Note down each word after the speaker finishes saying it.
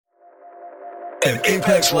an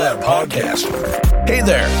Apex Lab podcast. Hey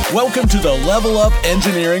there, welcome to the Level Up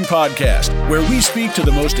Engineering Podcast, where we speak to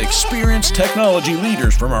the most experienced technology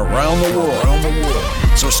leaders from around the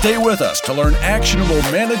world. So stay with us to learn actionable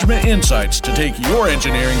management insights to take your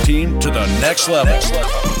engineering team to the next level.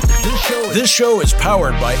 This show is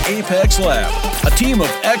powered by Apex Lab, a team of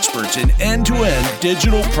experts in end-to-end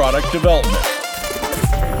digital product development.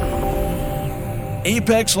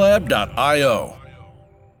 ApexLab.io.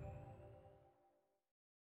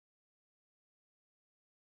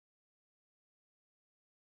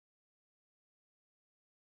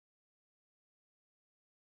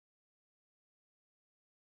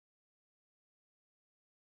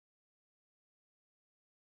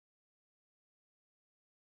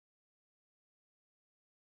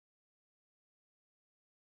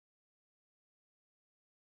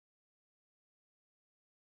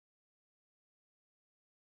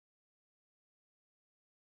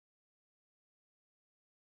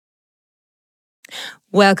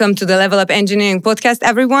 Welcome to the Level Up Engineering Podcast,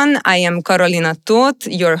 everyone. I am Carolina Toth,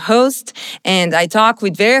 your host, and I talk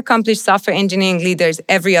with very accomplished software engineering leaders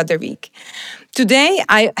every other week. Today,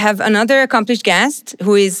 I have another accomplished guest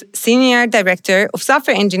who is Senior Director of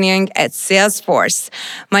Software Engineering at Salesforce.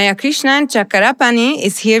 Maya Krishnan Chakarapani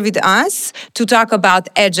is here with us to talk about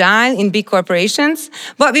Agile in big corporations.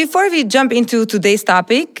 But before we jump into today's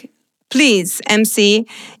topic, please, MC,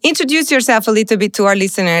 introduce yourself a little bit to our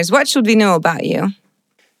listeners. What should we know about you?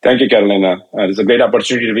 Thank you, Carolina. It's a great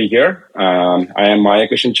opportunity to be here. I am Maya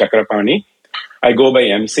Krishnan Chakrapani. I go by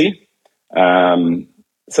MC.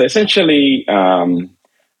 So essentially, I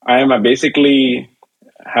am basically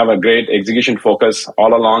have a great execution focus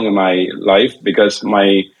all along in my life because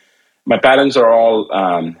my parents are all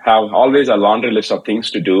have always a laundry list of things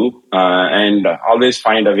to do and always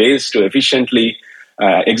find a ways to efficiently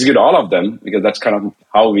execute all of them because that's kind of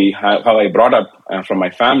how I brought up from my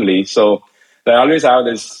family. So I always have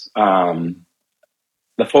this the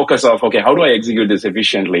focus of, okay, how do I execute this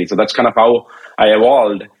efficiently? So that's kind of how I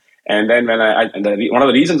evolved. And then when one of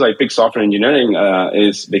the reasons I picked software engineering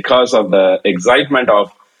is because of the excitement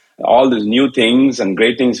of all these new things and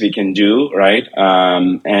great things we can do, right?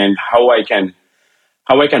 And how I can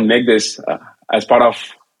make this as part of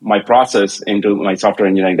my process into my software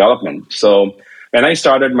engineering development. So when I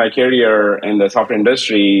started my career in the software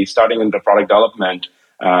industry, starting in the product development,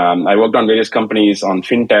 I worked on various companies on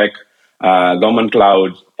fintech, government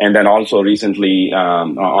cloud, and then also recently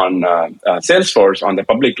on Salesforce on the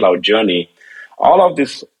public cloud journey. All of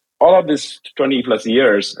this 20 plus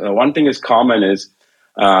years, one thing is common is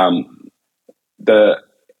the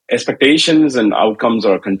expectations and outcomes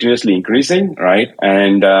are continuously increasing, right?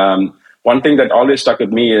 And one thing that always stuck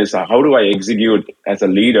with me is how do I execute as a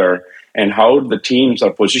leader, and how the teams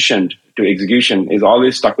are positioned to execution is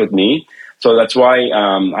always stuck with me. So that's why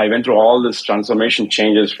I went through all this transformation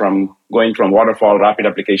changes from going from waterfall, rapid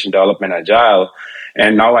application development, Agile,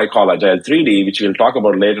 and now I call Agile 3D, which we'll talk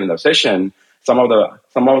about later in the session. Some of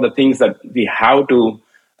the things that we have to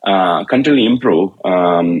continually improve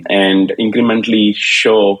and incrementally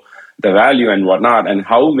show the value and whatnot, and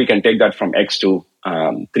how we can take that from X to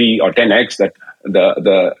 3 or 10X that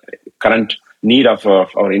the current need of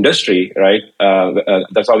our industry, right?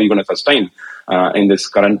 That's how we're going to sustain in this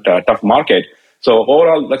current tough market. So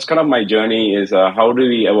overall, that's kind of my journey is how do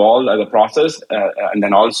we evolve as a process, and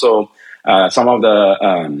then also some of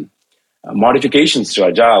the modifications to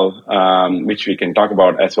Agile, which we can talk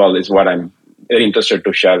about as well, is what I'm very interested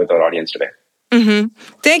to share with our audience today. Mm-hmm.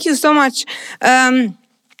 Thank you so much.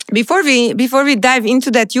 Before we dive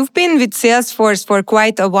into that, you've been with Salesforce for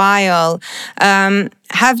quite a while.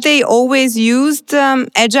 Have they always used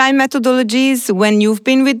agile methodologies when you've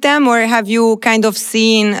been with them, or have you kind of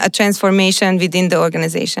seen a transformation within the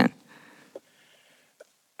organization?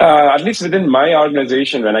 At least within my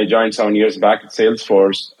organization, when I joined 7 years back at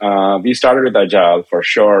Salesforce, we started with Agile for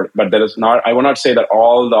sure. But I will not say that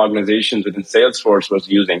all the organizations within Salesforce was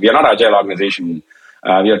using. We are not an Agile organization.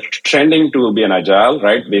 We are trending to be an Agile,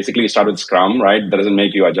 right? Basically, start with Scrum, right? That doesn't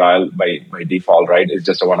make you Agile by default, right? It's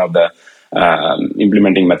just one of the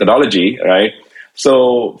implementing methodology, right?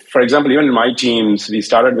 So, for example, even in my teams, we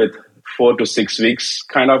started with 4 to 6 weeks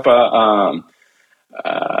kind of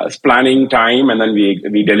planning time, and then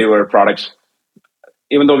we deliver products.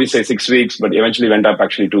 Even though we say 6 weeks, but eventually went up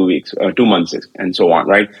actually 2 weeks, 2 months, and so on,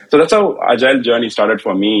 right? So that's how Agile journey started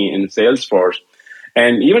for me in Salesforce.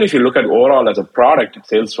 And even if you look at overall as a product at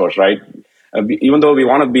Salesforce, right? Even though we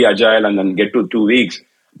want to be Agile and then get to 2 weeks,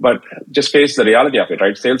 but just face the reality of it,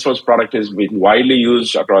 right? Salesforce product is being widely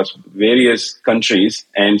used across various countries,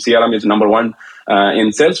 and CRM is number one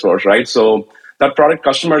in Salesforce, right? So that product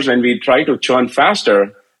customers, when we try to churn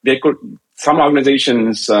faster, some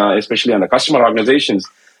organizations, especially on the customer organizations,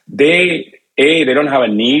 they don't have a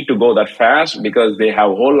need to go that fast because they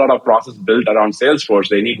have a whole lot of process built around Salesforce.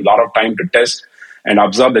 They need a lot of time to test and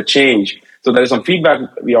observe the change. So there is some feedback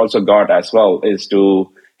we also got as well, is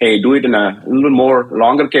to, hey, do it in a little more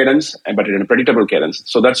longer cadence, but in a predictable cadence.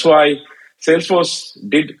 So that's why Salesforce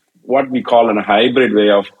did what we call a hybrid way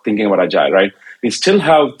of thinking about Agile, right? We still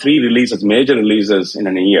have 3 releases, major releases in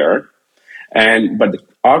a year. But the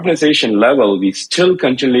organization level, we still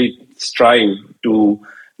continually strive to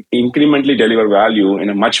incrementally deliver value in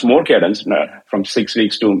a much more cadence, from 6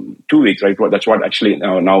 weeks to 2 weeks, right? That's what actually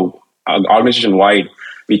now organization-wide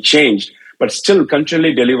we changed, but still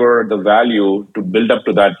continually deliver the value to build up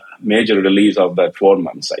to that major release of that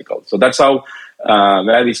 4-month cycle. So that's how,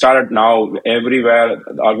 where we started now, everywhere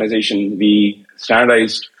the organization, we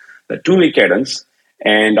standardized the 2-week cadence,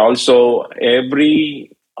 and also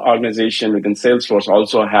every organization within Salesforce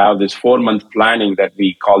also have this 4-month planning that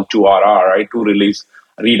we call 2RR, right? 2 release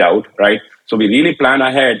readout, right? So we really plan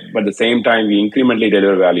ahead, but at the same time, we incrementally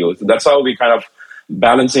deliver value. So that's how we kind of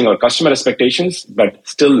balancing our customer expectations, but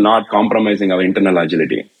still not compromising our internal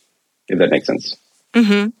agility, if that makes sense.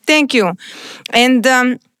 Mm-hmm. Thank you.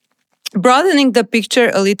 And broadening the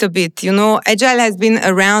picture a little bit, Agile has been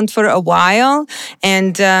around for a while,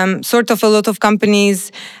 and sort of a lot of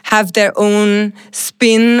companies have their own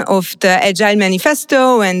spin of the Agile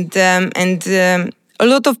manifesto, and a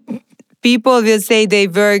lot of people will say they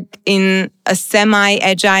work in a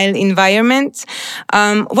semi-agile environment.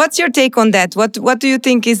 What's your take on that? What do you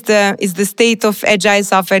think is the state of agile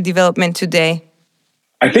software development today?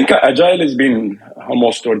 I think Agile has been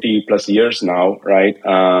almost 20 plus years now, right?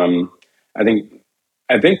 I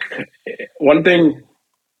think one thing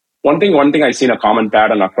I've seen a common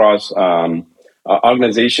pattern across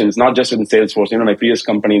organizations, not just in Salesforce, my previous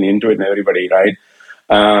company, in Intuit, and everybody, right?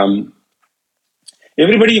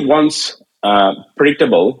 Everybody wants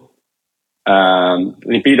predictable,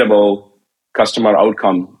 repeatable customer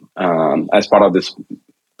outcome as part of this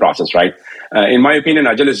process, right? In my opinion,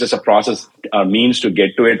 Agile is just a process, means to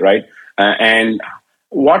get to it, right? And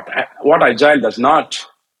what Agile does not,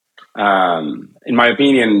 in my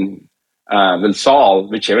opinion, will solve,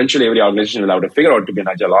 which eventually every organization will have to figure out to be an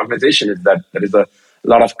Agile organization, is that there is a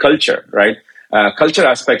lot of culture, right? Culture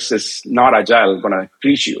aspects is not Agile going to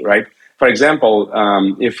teach you, right? For example,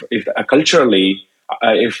 if culturally,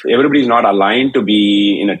 if everybody is not aligned to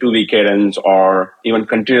be in a 2-week cadence or even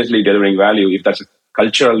continuously delivering value, if that's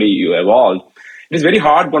culturally you evolved, it is very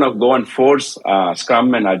hard going to go and force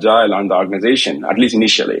Scrum and Agile on the organization, at least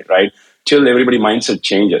initially, right? Till everybody mindset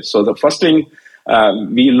changes. So the first thing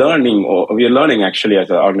we are learning actually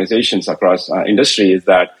as organizations across industry is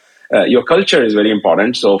that your culture is very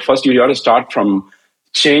important. So first you have to start from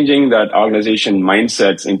changing that organization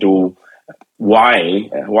mindsets into why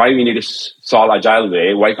we need to solve Agile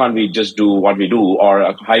way. Why can't we just do what we do, or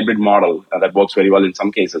a hybrid model that works very well in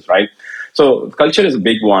some cases, right? So culture is a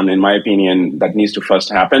big one, in my opinion, that needs to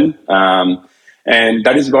first happen. And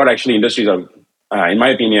that is what actually industries are, in my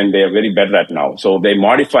opinion, they are very better at now. So they're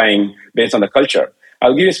modifying based on the culture.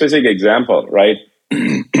 I'll give you a specific example, right?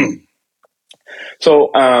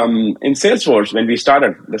 So in Salesforce, when we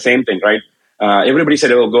started, the same thing, right? Everybody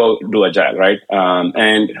said, "Oh, go do Agile," right?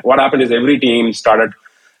 And what happened is every team started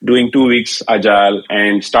doing 2 weeks Agile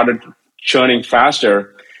and started churning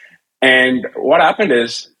faster. And what happened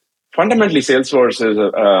is, fundamentally, Salesforce is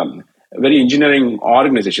a very engineering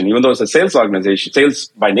organization, even though it's a sales organization,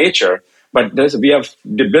 sales by nature, but we have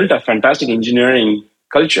built a fantastic engineering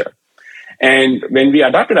culture. And when we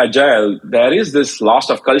adopted Agile, there is this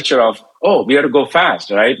loss of culture of, we have to go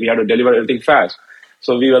fast, right? We have to deliver everything fast.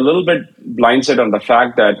 So we were a little bit blindsided on the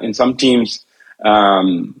fact that in some teams,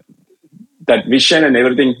 that vision and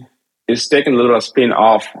everything is taken a little spin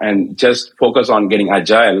off and just focus on getting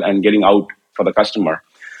Agile and getting out for the customer.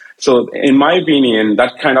 So in my opinion,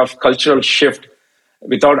 that kind of cultural shift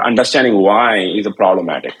without understanding why is a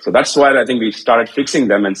problematic. So that's why I think we started fixing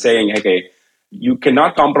them and saying, okay, you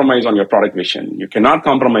cannot compromise on your product vision. You cannot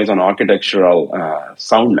compromise on architectural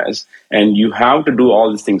soundness, and you have to do all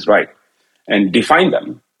these things right and define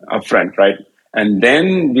them upfront, right? And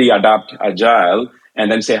then we adopt Agile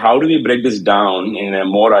and then say, how do we break this down in a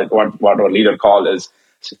more, what our leader called is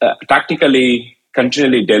tactically,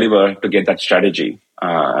 continually deliver to get that strategy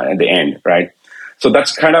at the end, right? So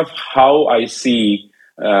that's kind of how I see,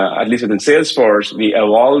 at least within Salesforce, we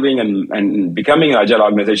evolving and becoming an Agile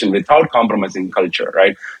organization without compromising culture,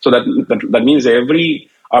 right? So that means every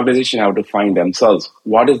organizations have to find themselves.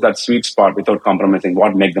 What is that sweet spot without compromising?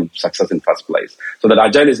 What makes them success in first place? So that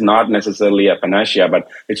Agile is not necessarily a panacea, but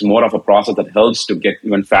it's more of a process that helps to get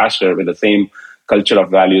even faster with the same culture of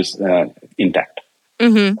values intact.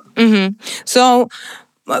 So,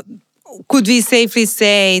 could we safely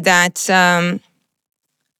say that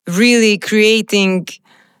really creating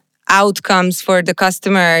outcomes for the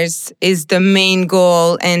customers is the main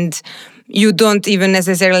goal, and you don't even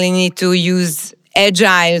necessarily need to use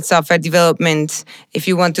agile software development if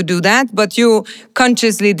you want to do that, but you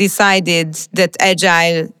consciously decided that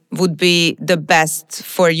agile would be the best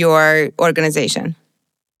for your organization?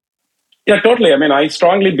 Yeah, totally. I mean, I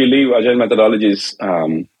strongly believe agile methodologies,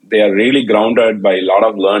 they are really grounded by a lot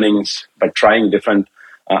of learnings by trying different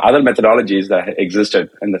other methodologies that existed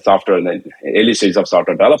in the software, in the early stages of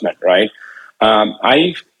software development, right?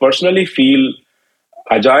 I personally feel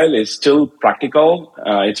agile is still practical.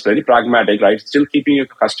 It's very pragmatic, right? Still keeping your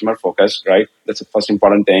customer focused, right? That's the first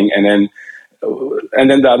important thing. And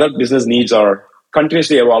then the other business needs are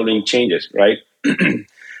continuously evolving changes, right?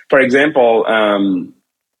 For example,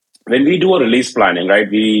 when we do a release planning, right,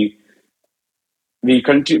 we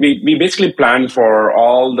basically plan for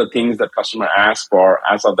all the things that customer asks for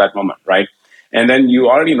as of that moment, right? And then you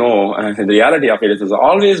already know the reality of it is there's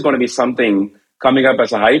always going to be something coming up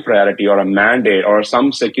as a high priority or a mandate or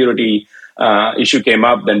some security issue came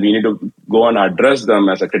up, then we need to go and address them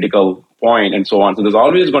as a critical point and so on. So there's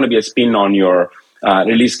always going to be a spin on your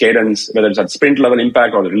release cadence, whether it's at sprint level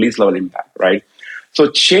impact or the release level impact, right? So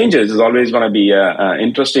changes is always going to be an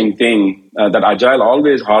interesting thing that Agile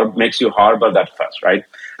always makes you harbor that first, right?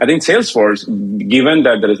 I think Salesforce, given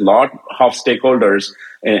that there is a lot of stakeholders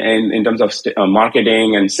in terms of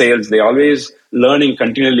marketing and sales, they always learning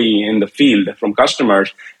continually in the field from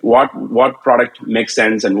customers what product makes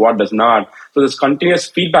sense and what does not. So there's continuous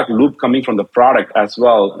feedback loop coming from the product as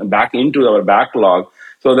well back into our backlog.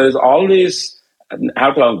 So there's always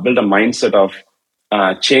have to build a mindset of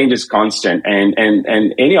change is constant, and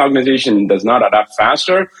any organization does not adapt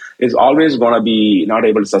faster is always going to be not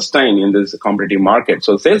able to sustain in this competitive market.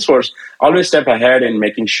 So Salesforce always step ahead in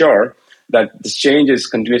making sure that this change is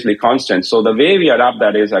continuously constant. So the way we adapt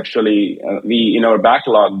that is actually we in our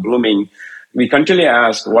backlog grooming, we continually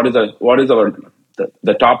ask what is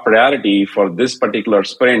the top priority for this particular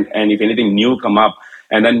sprint, and if anything new come up,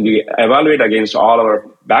 and then we evaluate against all our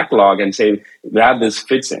backlog and say where this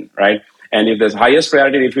fits in, right? And if there's highest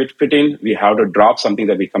priority, if it fit in, we have to drop something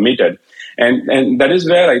that we committed. And that is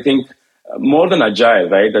where I think more than agile,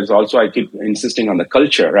 right? There's also, I keep insisting on the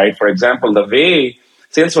culture, right? For example, the way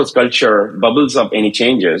Salesforce culture bubbles up any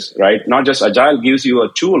changes, right? Not just agile gives you a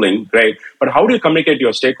tooling, great, but how do you communicate to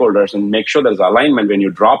your stakeholders and make sure there's alignment when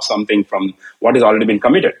you drop something from what has already been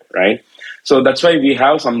committed, right? So that's why we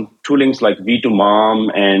have some toolings like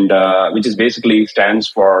V2MOM, and which is basically stands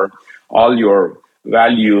for all your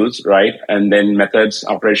values, right? And then methods,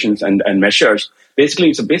 operations, and measures. Basically,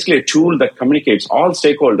 it's basically a tool that communicates all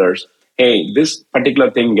stakeholders, hey, this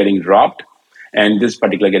particular thing getting dropped and this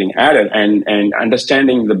particular getting added, and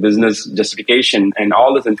understanding the business justification and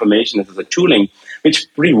all this information is a tooling, which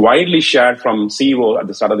pretty widely shared from CEO at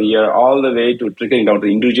the start of the year all the way to trickling down to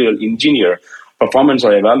the individual engineer. Performance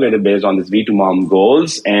are evaluated based on this V2MOM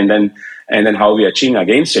goals, and then how we achieve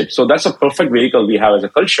against it. So that's a perfect vehicle we have as a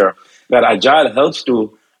culture, where Agile helps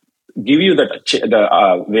to give you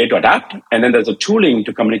the way to adapt, and then there's a tooling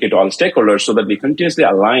to communicate to all stakeholders so that we continuously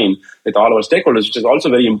align with all our stakeholders, which is also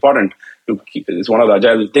very important to keep. It's one of the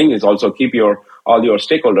Agile things is also keep all your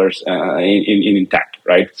stakeholders in intact,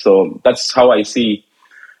 right? So that's how I see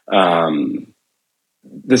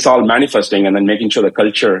this all manifesting, and then making sure the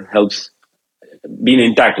culture helps being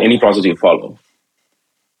intact any process you follow.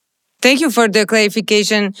 Thank you for the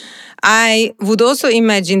clarification. I would also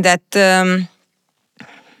imagine that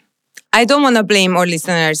I don't want to blame our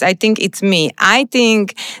listeners. I think it's me. I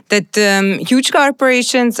think that huge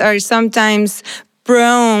corporations are sometimes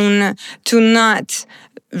prone to not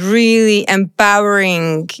really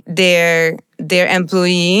empowering their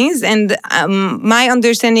employees. And my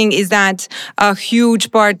understanding is that a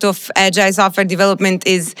huge part of agile software development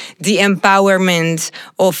is the empowerment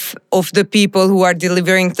of the people who are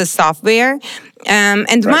delivering the software. And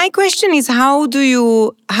right. My question is, how do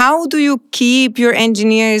you keep your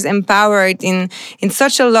engineers empowered in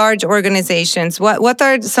such a large organizations? What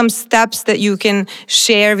are some steps that you can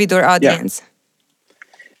share with our audience? Yeah.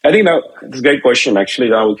 I think that's a great question. Actually,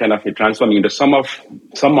 now we kind of transforming into some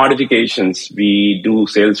modifications we do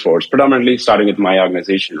Salesforce, predominantly starting with my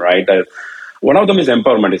organization, right? One of them is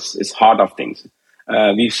empowerment. Is heart of things.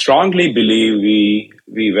 We strongly believe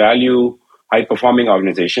we value high performing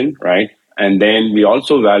organization, right? And then we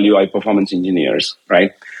also value high performance engineers,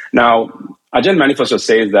 right? Now, Agile Manifesto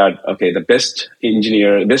says that, okay, the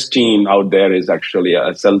best team out there is actually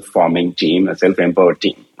a self-forming team, a self-empowered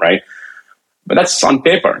team, right? But that's on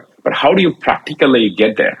paper. But how do you practically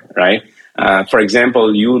get there, right? For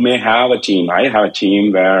example, you may have a team. I have a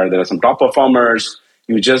team where there are some top performers.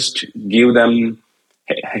 You just give them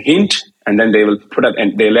a hint, and then they will put up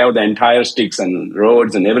and they lay out the entire sticks and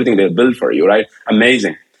roads and everything they build for you, right?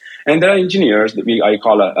 Amazing. And there are engineers that I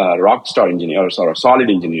call a rock star engineers or solid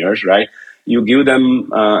engineers, right? You give them,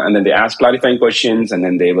 and then they ask clarifying questions, and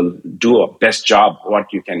then they will do a best job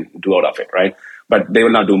what you can do out of it, right? But they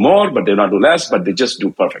will not do more, but they will not do less, but they just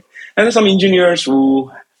do perfect. And there's some engineers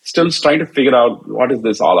who still trying to figure out what is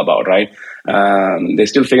this all about, right? They're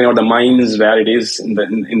still figuring out the minds where it is in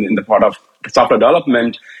the part of software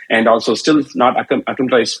development, and also still not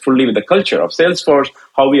acclimatized fully with the culture of Salesforce,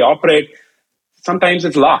 how we operate. Sometimes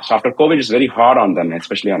it's lost. After COVID, it's very hard on them,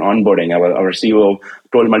 especially on onboarding. Our CEO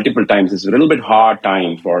told multiple times it's a little bit hard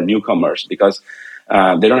time for newcomers because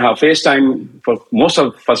they don't have FaceTime for most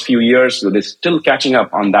of the first few years. So they're still catching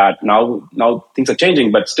up on that. Now things are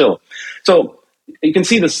changing, but still. So you can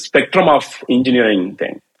see the spectrum of engineering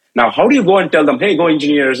thing. Now, how do you go and tell them, hey, go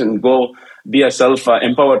engineers and go be a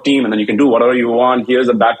self-empowered team, and then you can do whatever you want. Here's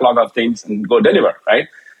a backlog of things and go deliver, right?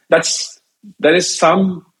 There is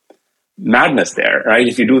some madness there, right?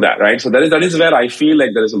 If you do that, right? So that is where I feel like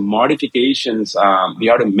there is modifications we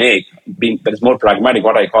have to make that is more pragmatic,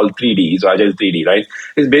 what I call 3D, so Agile 3D, right?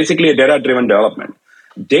 It's basically a data-driven development.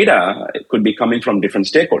 Data could be coming from different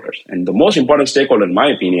stakeholders. And the most important stakeholder, in my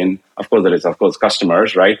opinion, of course, there is, of course,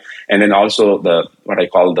 customers, right? And then also what I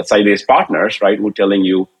call the sideways partners, right? Who are telling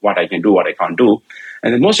you what I can do, what I can't do.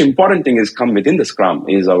 And the most important thing is come within the Scrum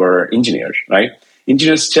is our engineers, right?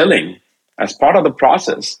 Engineers telling, as part of the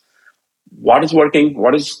process, what is working,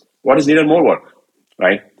 what is needed more work,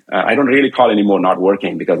 right? I don't really call anymore not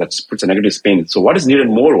working because that puts a negative spin. So what is needed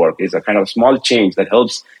more work is a kind of small change that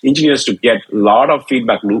helps engineers to get a lot of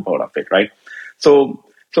feedback loop out of it, right? So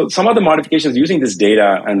some of the modifications using this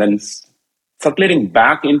data and then circulating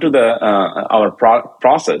back into our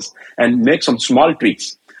process and make some small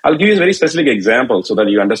tweaks. I'll give you a very specific example so that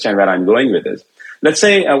you understand where I'm going with this. Let's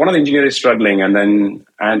say one of the engineers is struggling, and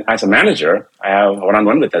as a manager, I have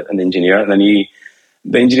one-on-one with an engineer, and then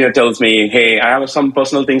the engineer tells me, hey, I have some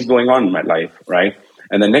personal things going on in my life, right?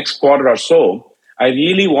 And the next quarter or so, I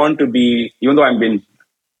really want to be, even though I've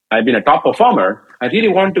been a top performer, I really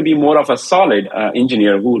want to be more of a solid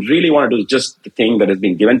engineer who really want to do just the thing that has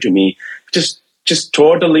been given to me, just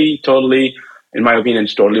totally, in my opinion,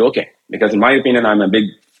 it's totally okay. Because in my opinion, I'm a big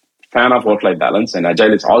fan of work-life balance, and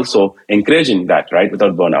Agile is also encouraging that, right,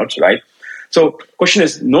 without burnouts, right? So question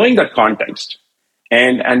is, knowing that context,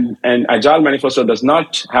 and Agile Manifesto does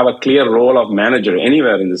not have a clear role of manager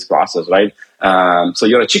anywhere in this process, right? So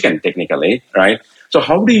you're a chicken, technically, right? So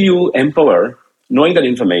how do you empower, knowing that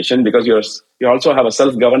information, because you also have a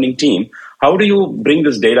self-governing team, how do you bring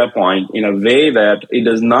this data point in a way that it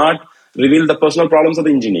does not reveal the personal problems of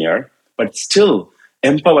the engineer, but still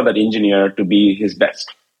empower that engineer to be his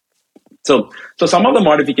best? So some of the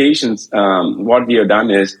modifications, what we have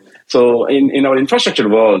done is, so in our infrastructure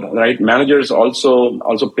world, right, managers also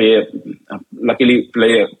luckily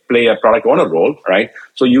play a product owner role, right?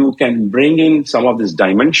 So you can bring in some of this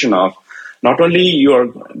dimension of not only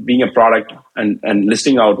you're being a product and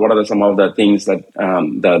listing out what are some of the things that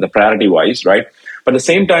the priority wise, right? But at the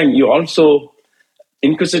same time, you also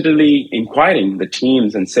inquisitively inquiring the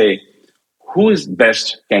teams and say, who is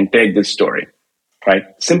best can take this story? Right?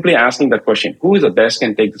 Simply asking that question, who is the best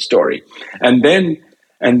can take the story? And then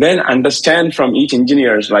understand from each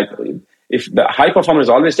engineer's, like, if the high performers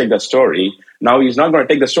always take that story, now he's not going to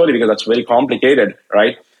take the story because that's very complicated,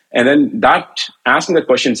 right? And then that asking the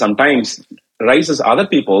question sometimes raises other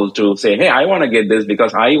people to say, hey, I want to get this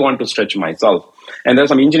because I want to stretch myself. And there's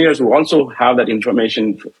some engineers who also have that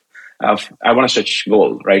information of, I want to stretch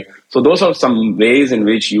goal, right? So those are some ways in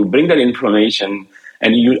which you bring that information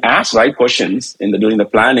and you ask right questions during the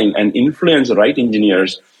planning and influence the right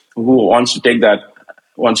engineers who wants to take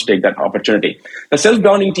that opportunity. The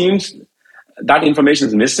self-governing teams, that information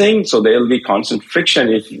is missing, so there will be constant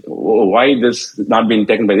friction why this is not being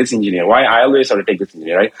taken by this engineer, why I always have to take this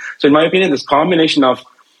engineer, right? So in my opinion, this combination of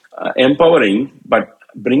empowering but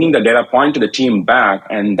bringing the data point to the team back,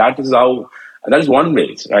 and that is one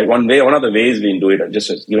way, right? One of the ways we do it, just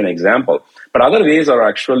to give an example. But other ways are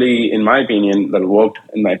actually, in my opinion, that worked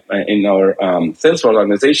in our Salesforce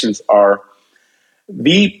organizations are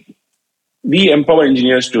we empower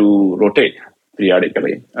engineers to rotate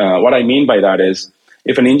periodically. What I mean by that is,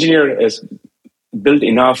 if an engineer is built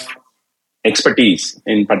enough expertise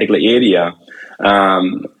in particular area.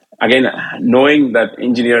 Again, knowing that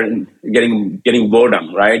engineer getting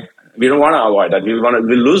boredom, right? We don't want to avoid that.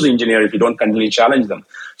 We lose engineer if we don't continually challenge them.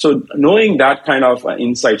 So knowing that kind of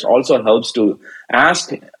insights also helps to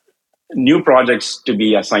ask new projects to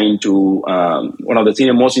be assigned to one of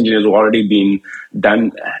the most engineers who already been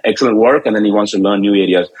done excellent work, and then he wants to learn new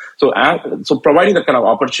areas. So providing that kind of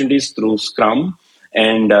opportunities through Scrum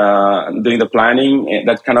and doing the planning,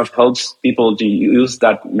 that kind of helps people to use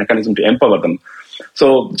that mechanism to empower them.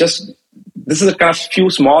 So just this is a kind of few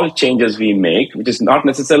small changes we make, which is not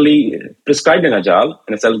necessarily prescribed in Agile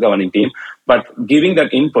in a self-governing team, but giving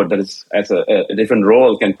that input that is as a different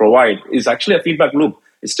role can provide is actually a feedback loop.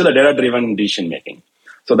 It's still a data-driven decision making.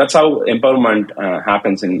 So that's how empowerment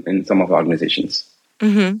happens in some of the organizations.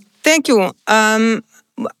 Mm-hmm. Thank you.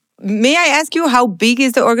 May I ask you, how big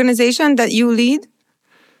is the organization that you lead?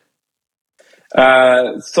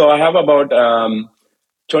 So I have about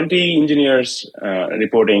 20 engineers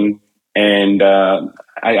reporting, and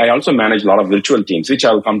I also manage a lot of virtual teams, which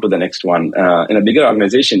I'll come to the next one. In a bigger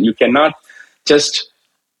organization, you cannot just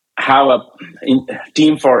have a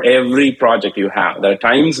team for every project you have. There are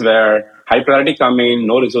times where high priority come in,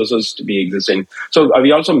 no resources to be existing. So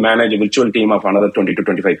we also manage a virtual team of another 20 to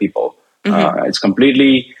 25 people. Mm-hmm. It's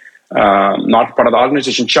completely not part of the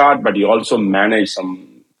organization chart, but you also manage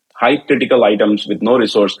some high critical items with no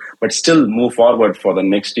resource, but still move forward for the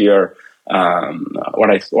next year.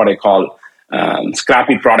 What I call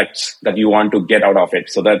scrappy products that you want to get out of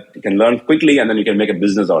it, so that you can learn quickly and then you can make a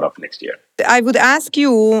business out of next year. I would ask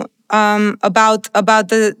you about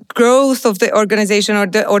the growth of the organization or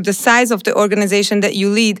the size of the organization that you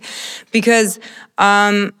lead, because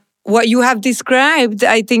what you have described,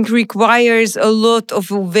 I think, requires a lot of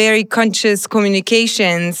very conscious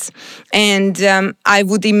communications. And I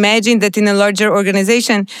would imagine that in a larger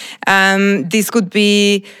organization, this could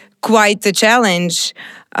be quite a challenge.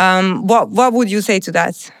 What would you say to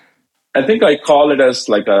that? I think I call it as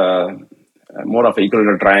like a more of an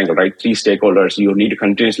equilibrium triangle, right? 3 stakeholders you need to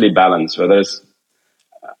continuously balance, whether it's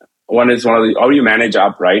one of the how you manage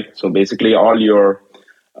up, right? So basically all your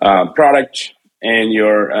product and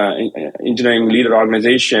your engineering leader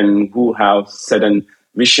organization who have certain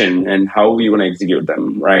vision and how we want to execute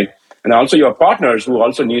them, right? And also your partners who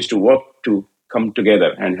also needs to work to come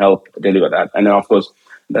together and help deliver that. And then of course,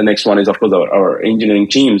 the next one is of course our engineering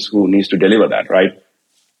teams who needs to deliver that, right?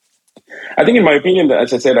 I think in my opinion,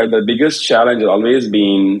 as I said, the biggest challenge has always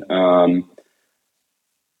been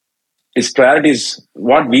is priorities.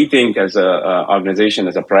 What we think as an organization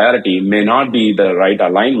as a priority may not be the right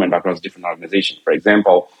alignment across different organizations. For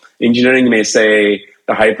example, engineering may say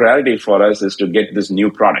the high priority for us is to get this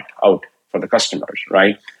new product out for the customers,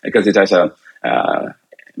 right? Because it has a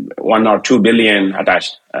 1 or 2 billion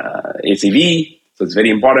attached ACV. So it's very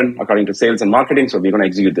important according to sales and marketing. So we're going to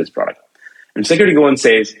execute this product. And security goes and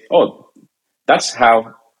says, oh, that's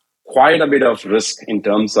have quite a bit of risk in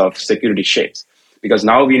terms of security shapes. Because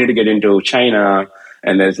now we need to get into China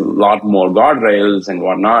and there's a lot more guardrails and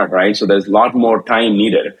whatnot, right? So there's a lot more time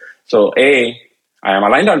needed. So I am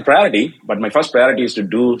aligned on priority, but my first priority is to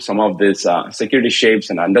do some of this security shapes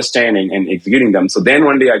and understanding and executing them. So then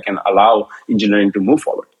one day I can allow engineering to move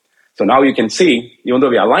forward. So now you can see, even though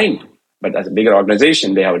we are aligned, but as a bigger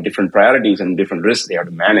organization, they have different priorities and different risks they have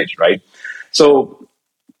to manage, right? So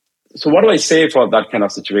what do I say for that kind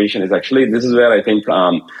of situation is actually, this is where I think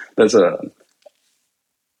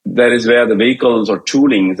that is where the vehicles or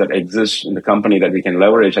toolings that exist in the company that we can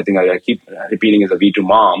leverage. I think I keep repeating is a V2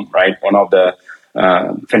 MOM, right? One of the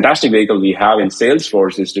fantastic vehicles we have in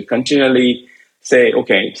Salesforce is to continually say,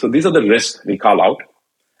 okay, so these are the risks we call out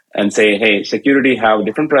and say, hey, security have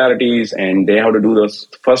different priorities and they have to do this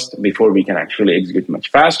first before we can actually execute much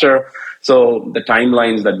faster. So the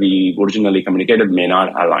timelines that we originally communicated may not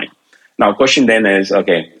align. Now, question then is,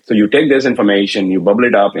 okay, so you take this information, you bubble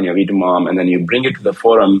it up in your V2 MOM, and then you bring it to the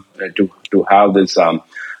forum to have this, to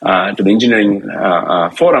the engineering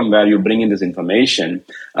forum where you bring in this information.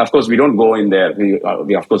 Of course, we don't go in there. We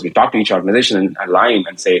talk to each organization and align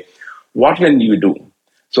and say, what can you do?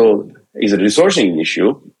 So is a resourcing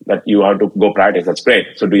issue that you have to go practice. That's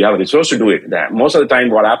great. So do you have a resource to do it? Most of the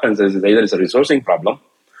time, what happens is either it's a resourcing problem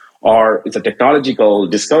or it's a technological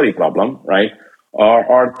discovery problem, right?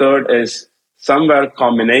 Or third is somewhere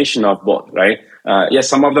combination of both, right? Yes,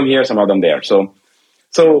 some of them here, some of them there. So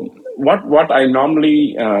what I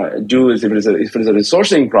normally do is if it's a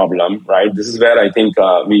resourcing problem, right? This is where I think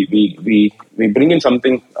we bring in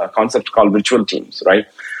a concept called virtual teams, right?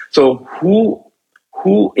 So who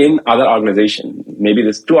in other organizations, maybe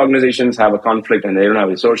these 2 organizations have a conflict and they don't have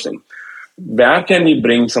resourcing. where can we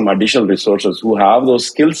bring some additional resources who have those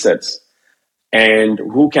skill sets and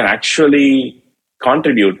who can actually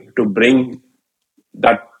contribute to bring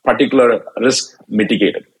that particular risk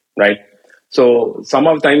mitigated, right? So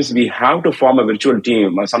sometimes we have to form a virtual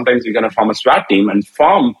team, or sometimes we're going to form a SWAT team and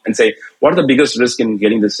form and say, what are the biggest risks in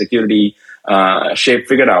getting the security shape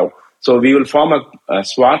figured out? So we will form a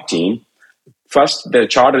SWAT team. First, the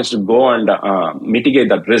charter is to go and mitigate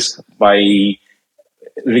that risk by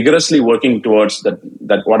rigorously working towards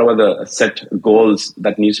that whatever the set goals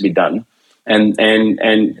that needs to be done and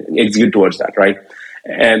execute towards that, right?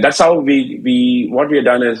 And that's how we what we have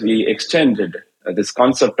done is we extended this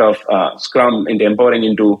concept of Scrum into empowering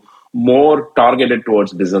into more targeted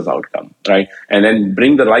towards business outcome, right? And then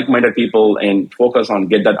bring the like-minded people and focus on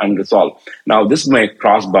get that unresolved. Now, this may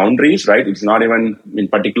cross boundaries, right? It's not even in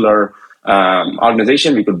particular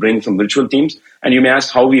organization. We could bring some virtual teams. And you may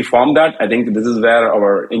ask how we form that. I think this is where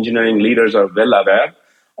our engineering leaders are well aware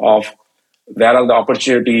of where are the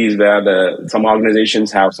opportunities where some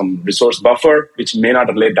organizations have some resource buffer, which may not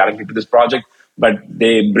relate directly to this project, but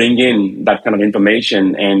they bring in that kind of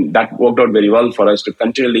information. And that worked out very well for us to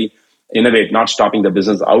continually innovate, not stopping the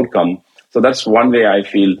business outcome. So that's one way I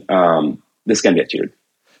feel this can be achieved.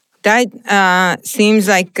 That seems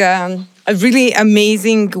like a really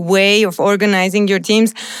amazing way of organizing your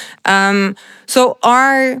teams. So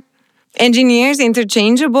are engineers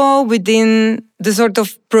interchangeable within the sort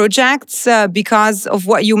of projects because of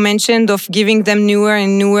what you mentioned of giving them newer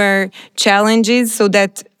and newer challenges, so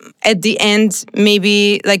that at the end,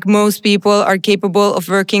 maybe like most people are capable of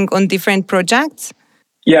working on different projects?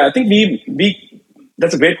 Yeah, I think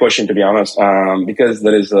that's a great question, to be honest, because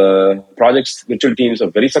there is projects, virtual teams are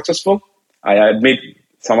very successful. I admit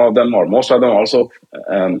some of them or most of them also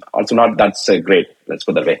not that great. Let's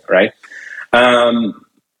put that way, right?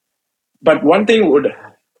 But one thing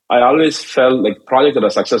I always felt like projects that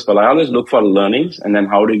are successful, I always look for learnings and then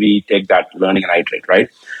how do we take that learning and iterate, right?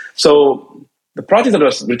 So the projects that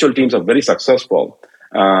are virtual teams are very successful.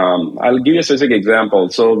 I'll give you a specific example.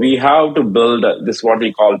 So we have to build this, what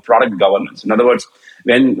we call product governance. In other words,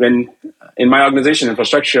 when in my organization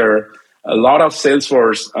infrastructure, a lot of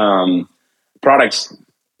Salesforce products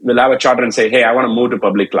will have a charter and say, hey, I want to move to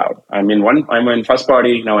public cloud. I'm in first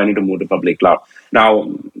party, now I need to move to public cloud.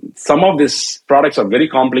 Now, some of these products are very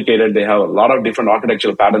complicated. They have a lot of different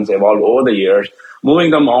architectural patterns evolved over the years. Moving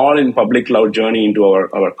them all in public cloud journey into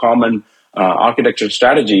our common architecture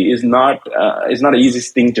strategy is not an easy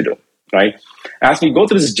thing to do, right? As we go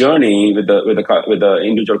through this journey with the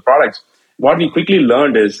individual products, what we quickly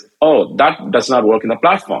learned is, that does not work in the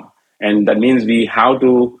platform, and that means you have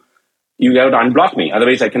to unblock me,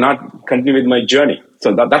 otherwise I cannot continue with my journey.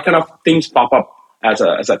 So that kind of things pop up as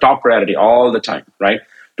a top priority all the time, right?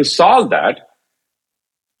 To solve that,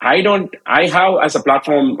 I have as a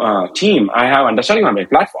platform team, I have understanding of my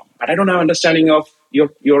platform, but I don't have understanding of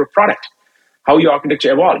your product, how your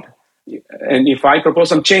architecture evolved. And if I propose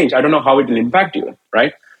some change, I don't know how it will impact you,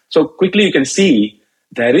 right? So quickly you can see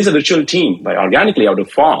there is a virtual team by organically out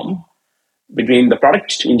of form between the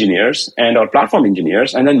product engineers and our platform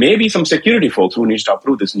engineers, and then maybe some security folks who needs to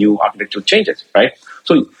approve this new architectural changes, right?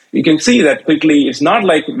 So you can see that quickly. It's not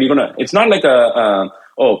like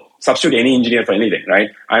substitute any engineer for anything, right?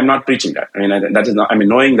 I'm not preaching that.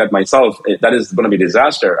 Knowing that myself, that is going to be a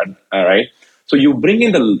disaster, right? So you bring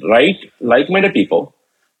in the right like-minded people,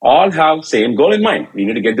 all have same goal in mind. We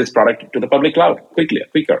need to get this product to the public cloud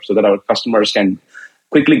quicker, so that our customers can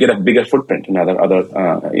quickly get a bigger footprint in other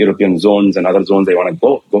European zones and other zones they want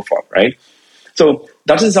to go for, right? So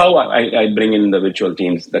that is how I bring in the virtual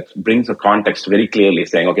teams. That brings a context very clearly,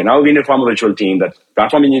 saying, okay, now we need to form a virtual team that's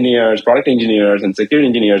platform engineers, product engineers, and security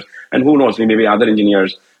engineers, and who knows, maybe other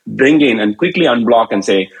engineers bring in and quickly unblock and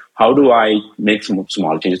say, how do I make some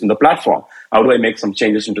small changes in the platform? How do I make some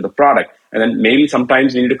changes into the product? And then maybe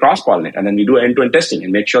sometimes we need to cross-pollinate, and then we do end-to-end testing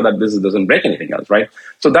and make sure that this doesn't break anything else, right?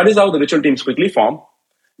 So that is how the virtual teams quickly form,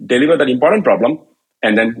 deliver that important problem,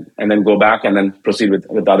 and then go back and then proceed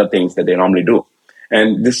with other things that they normally do.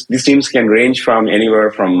 And these teams can range from anywhere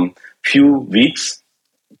from few weeks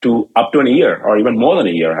to up to a year or even more than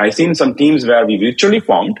a year. I've seen some teams where we virtually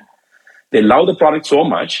formed, they love the product so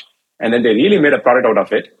much, and then they really made a product out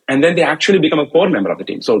of it, and then they actually become a core member of the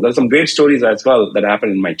team. So there's some great stories as well that happen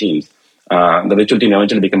in my teams. The virtual team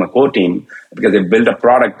eventually became a core team because they built a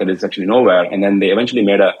product that is actually nowhere, and then they eventually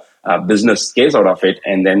made a business case out of it,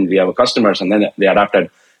 and then we have customers, and then they adapted,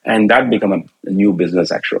 and that became a new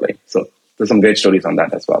business actually. So there's some great stories on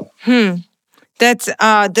that as well.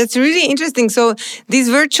 That's really interesting. So these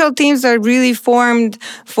virtual teams are really formed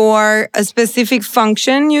for a specific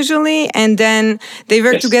function usually, and then they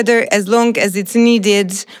work Yes. together as long as it's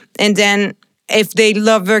needed. And then if they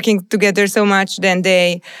love working together so much, then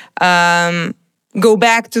they go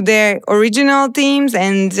back to their original teams.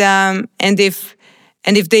 And if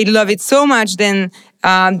they love it so much, then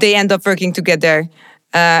they end up working together.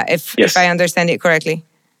 If Yes. I understand it correctly.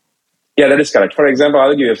 Yeah, that is correct. For example,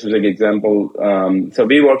 I'll give you a specific example. So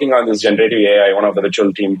we're working on this generative AI, one of the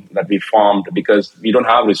virtual team that we formed because we don't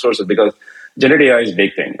have resources because generative AI is a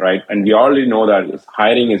big thing, right? And we already know that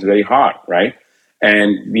hiring is very hard, right?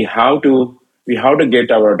 And we have to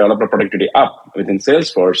get our developer productivity up within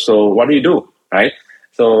Salesforce. So what do, right?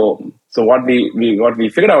 So what we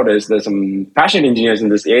figured out is there's some passionate engineers in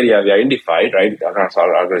this area we identified, right, across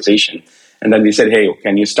our organization. And then we said, hey,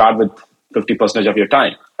 can you start with 50% of your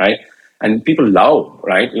time, right? And people love,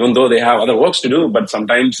 right? Even though they have other works to do, but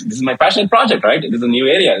sometimes this is my passionate project, right? This is a new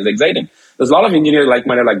area. It's exciting. There's a lot of engineers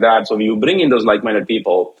like-minded like that. So you bring in those like-minded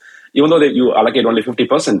people, even though you allocate only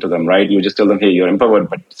 50% to them, right? You just tell them, hey, you're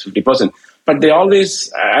empowered, but it's 50%. But they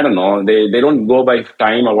always, I don't know, they don't go by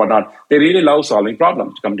time or whatnot. They really love solving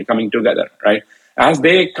problems, coming together, right? As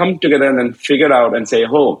they come together and then figure out and say,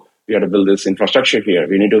 oh, we have to build this infrastructure here.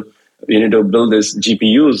 We need to build this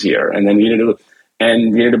GPUs here, and then we need to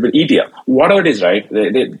build ETL. Whatever it is, right?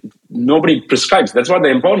 Nobody prescribes. That's what the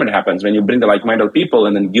empowerment happens when you bring the like-minded people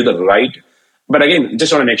and then give the right. But again,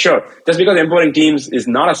 just want to make sure, just because empowering teams is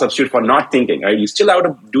not a substitute for not thinking, right? You still have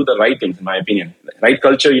to do the right things, in my opinion. Right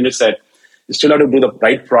culture, you just said, you still have to do the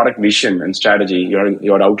right product vision and strategy. You have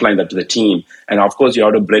to outline that to the team. And of course, you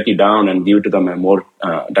have to break it down and give it to them a more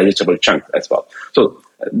digestible chunk as well. So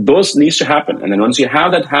those needs to happen. And then once you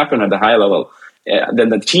have that happen at the high level, then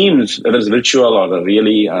the teams, whether it's virtual or a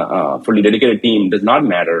really fully dedicated team, does not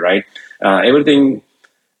matter, right? Everything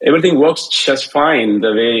works just fine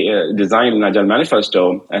the way designed in Agile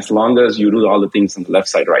Manifesto, as long as you do all the things on the left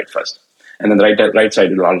side right first. And then the right side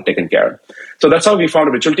will all taken care of. So that's how we found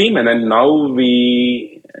a virtual team. And then now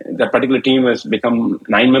that particular team has become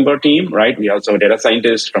 9-member team, right? We also have data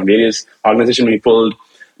scientists from various organizations we pulled.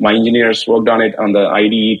 My engineers worked on it on the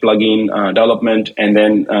IDE plugin development. And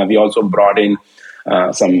then we also brought in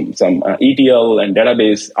some ETL and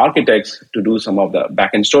database architects to do some of the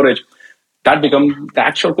backend storage. That become the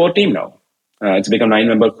actual core team now. It's become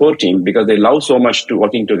 9-member core team because they love so much to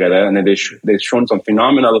working together, and then they've shown some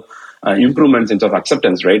phenomenal improvements in terms of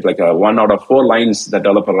acceptance rate. Like 1 out of 4 lines that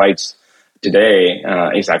developer writes today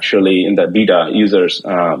is actually in the beta users.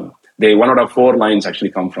 1 out of 4 lines actually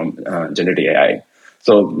come from generative AI.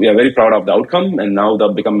 So we are very proud of the outcome, and now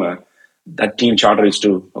they've become that team charter is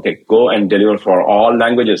to go and deliver for all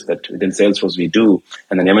languages that within Salesforce we do,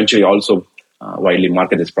 and then eventually also widely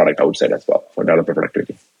market this product outside as well for developer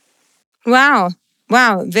productivity. Wow.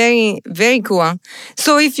 Very, very cool.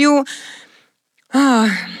 So if you,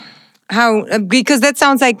 because that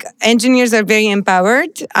sounds like engineers are very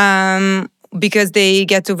empowered because they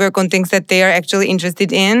get to work on things that they are actually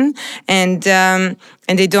interested in, and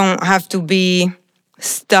they don't have to be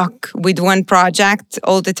stuck with one project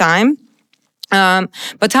all the time.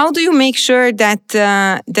 But how do you make sure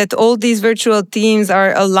that all these virtual teams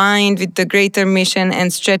are aligned with the greater mission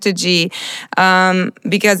and strategy?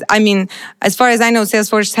 Because I mean, as far as I know,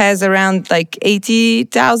 Salesforce has around like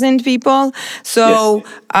 80,000 people. So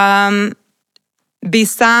Yes.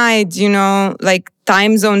 Besides, like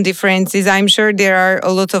time zone differences, I'm sure there are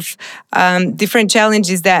a lot of different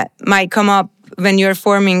challenges that might come up when you're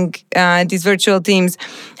forming these virtual teams.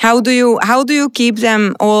 How do you keep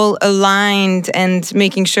them all aligned and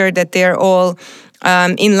making sure that they're all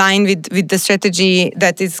in line with the strategy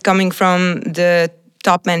that is coming from the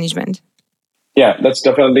top management? Yeah, that's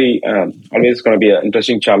definitely always going to be an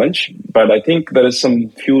interesting challenge. But I think there is some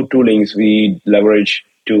few toolings we leverage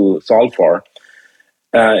to solve for.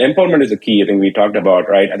 Empowerment is the key. I think we talked about,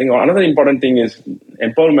 right? I think another important thing is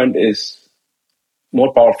empowerment is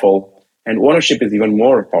more powerful, and ownership is even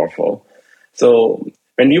more powerful. So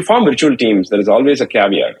when you form virtual teams, there is always a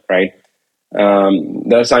caveat, right?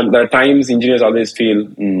 There are times engineers always feel,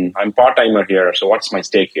 I'm part-timer here, so what's my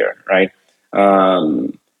stake here, right?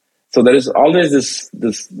 So there is always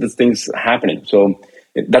this things happening. So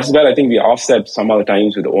that's where I think we offset some other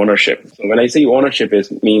times with ownership. So when I say ownership,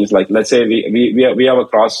 means like, let's say we have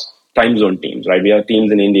across time zone teams, right? We have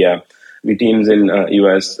teams in India, we teams in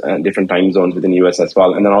US, different time zones within US as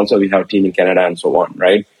well. And then also we have a team in Canada and so on,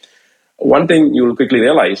 right? One thing you will quickly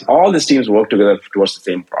realize, all these teams work together towards the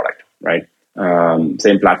same product, right?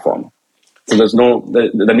 Same platform. So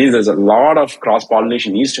that means there's a lot of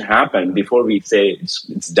cross-pollination needs to happen before we say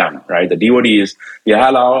it's done, right? The DoD is, we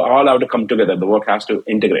all have to come together. The work has to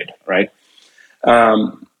integrate, right?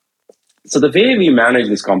 So the way we manage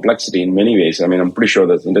this complexity in many ways, I mean, I'm pretty sure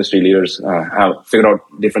that industry leaders have figured out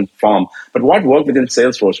different form. But what worked within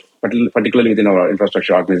Salesforce, particularly within our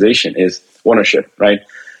infrastructure organization, is ownership, right?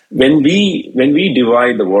 When we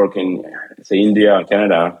divide the work in, say, India or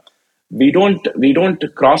Canada, we don't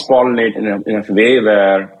cross pollinate in a way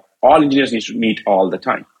where all engineers need to meet all the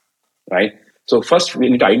time, right? So first we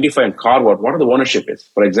need to identify and carve out what are the ownership is.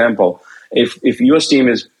 For example, if US team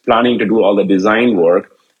is planning to do all the design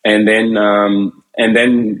work, and then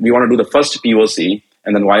we want to do the first POC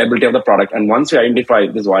and then viability of the product, and once we identify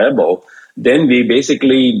this viable, then we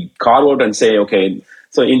basically carve out and say, okay,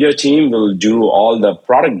 so India team will do all the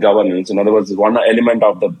product governance. In other words, one element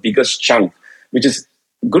of the biggest chunk, which is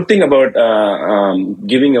good thing about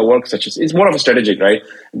giving a work such as, it's more of a strategic, right?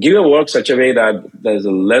 Give a work such a way that there's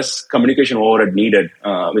a less communication overhead needed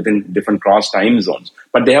within different cross time zones.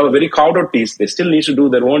 But they have a very carved out piece. They still need to do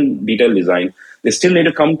their own detailed design. They still need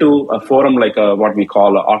to come to a forum like what we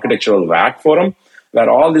call an architectural VAT forum, where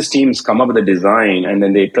all these teams come up with a design and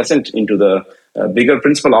then they present into the bigger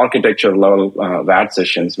principal architecture level VAT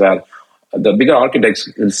sessions, where the bigger architects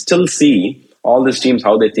will still see all these teams,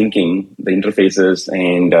 how they're thinking, the interfaces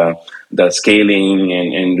and the scaling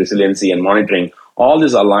and resiliency and monitoring. All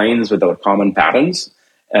this aligns with our common patterns.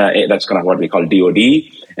 That's kind of what we call DoD.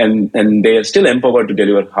 And they are still empowered to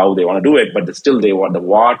deliver how they want to do it, but they want the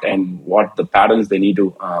what and what the patterns they need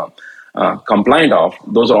to compliant of.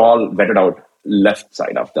 Those are all vetted out left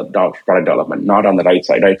side of the product development, not on the right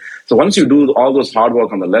side, right? So once you do all those hard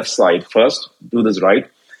work on the left side first, do this right,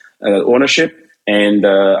 ownership, and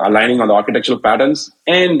aligning on the architectural patterns,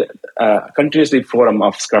 and continuously forum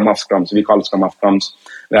of scrums. We call it scrum of scrums,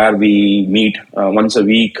 where we meet once a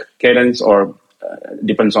week cadence, or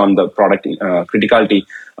depends on the product criticality,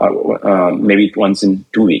 maybe once in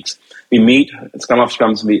 2 weeks. We meet scrum of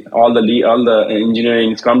scrums. All the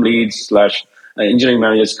engineering scrum leads / engineering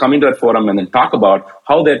managers come into that forum and then talk about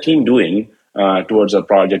how their team doing towards a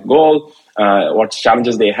project goal, what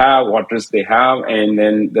challenges they have, what risks they have, and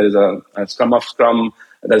then there's a scrum of scrum.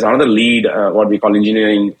 There's another lead, what we call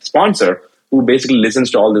engineering sponsor, who basically listens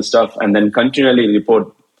to all this stuff and then continually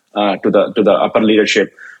report to the upper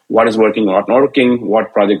leadership what is working, what not working,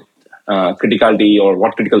 what project criticality or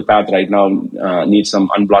what critical path right now needs some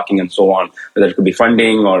unblocking and so on. Whether it could be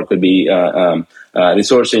funding or it could be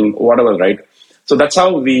resourcing, whatever, right? So that's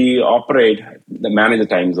how we operate, manage the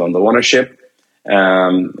time zone, the ownership,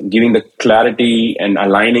 giving the clarity and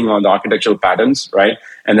aligning on the architectural patterns, right?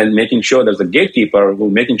 And then making sure there's a gatekeeper who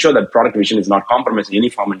making sure that product vision is not compromised in any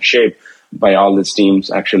form and shape by all these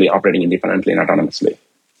teams actually operating independently and autonomously.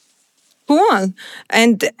 Cool.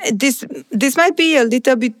 And this might be a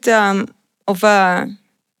little bit of an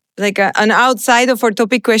outside of our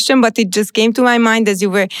topic question, but it just came to my mind as you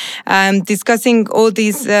were discussing all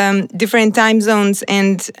these different time zones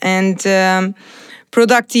and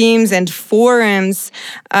product teams and forums.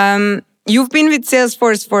 You've been with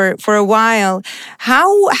Salesforce for a while.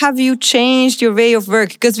 How have you changed your way of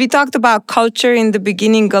work? Because we talked about culture in the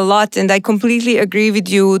beginning a lot, and I completely agree with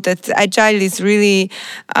you that Agile is really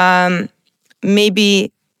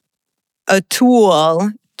maybe a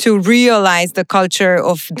tool to realize the culture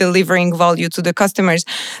of delivering value to the customers.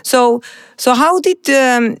 So how did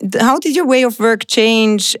your way of work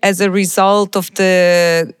change as a result of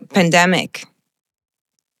the pandemic,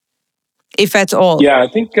 if at all? Yeah, I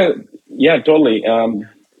think totally.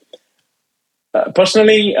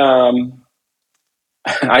 Personally,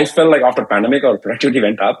 I felt like after pandemic, our productivity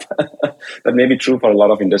went up. That may be true for a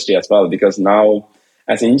lot of industry as well, because now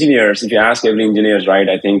as engineers, if you ask every engineers, right,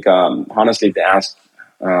 I think honestly, if they ask,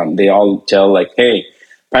 they all tell like, hey,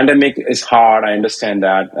 pandemic is hard. I understand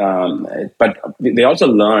that. But they also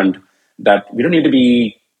learned that we don't need to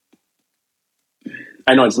be,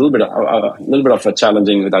 I know it's a little bit of a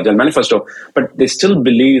challenging with Agile Manifesto, but they still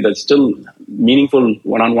believe that still meaningful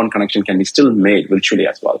one-on-one connection can be still made virtually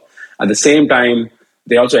as well. At the same time,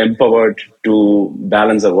 they also empowered to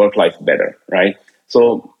balance their work life better, right?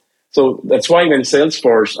 So that's why when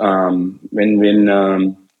Salesforce,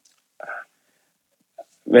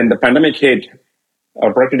 when the pandemic hit,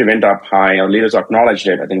 our productivity went up high. Our leaders acknowledged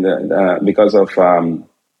it. I think that because of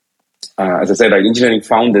as I said, right, engineering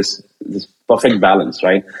found this perfect balance,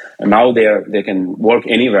 right? And now they can work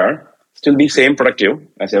anywhere, still be same productive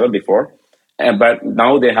as ever before, but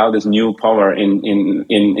now they have this new power in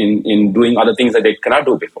doing other things that they cannot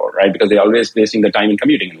do before, right? Because they're always wasting the time in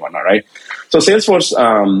commuting and whatnot, right? So Salesforce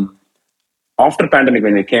after pandemic,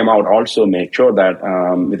 when it came out, also make sure that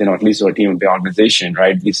within at least our team, the organization,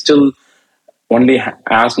 right, we still only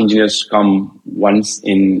ask engineers to come once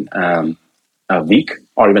in a week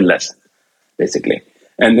or even less, basically.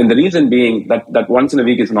 And then the reason being that once in a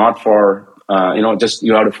week is not for just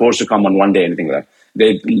you have to force to come on one day, anything like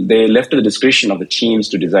that. They left to the discretion of the teams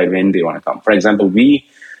to decide when they want to come. For example, we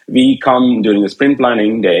come during the sprint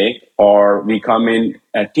planning day, or we come in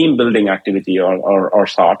a team building activity or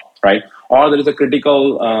sort, right? Or there is a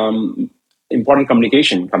critical important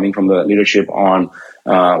communication coming from the leadership on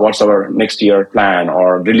what's our next year plan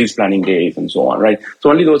or release planning days and so on, right? So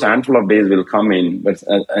only those handful of days will come in. But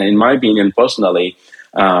in my opinion, personally,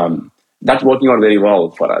 that's working out very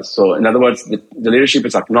well for us. So in other words, the leadership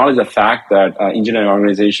is acknowledge the fact that engineering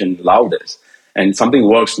organization allow this. And something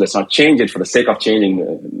works, let's not change it for the sake of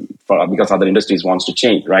changing because other industries wants to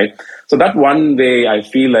change, right? So that one way I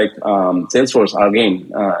feel like Salesforce,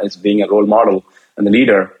 again, is being a role model and the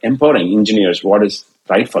leader, empowering engineers what is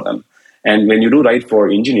right for them. And when you do right for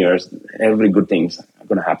engineers, every good thing's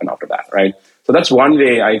going to happen after that, right? So that's one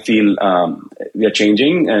way I feel we are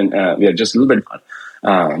changing, and we are just a little bit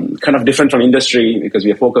kind of different from industry because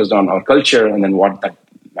we are focused on our culture and then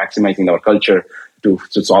maximizing our culture to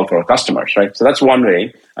solve for our customers, right? So that's one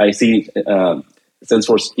way I see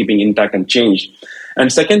Salesforce keeping intact and changed.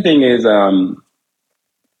 And second thing is,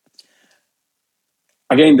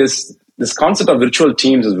 again, this concept of virtual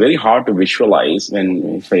teams is very hard to visualize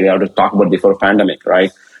if we have to talk about before pandemic,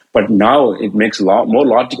 right? But now it makes a lot more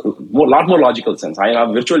logical sense. I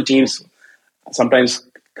have virtual teams sometimes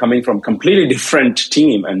coming from completely different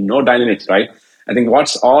team and no dynamics, right? I think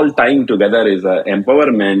what's all tying together is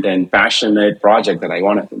empowerment and passionate project that I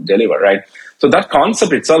want to deliver, right? So that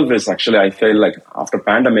concept itself is actually, I feel like after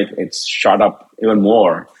pandemic, it's shot up even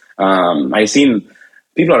more. I've seen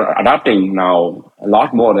people are adapting now a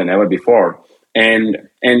lot more than ever before. And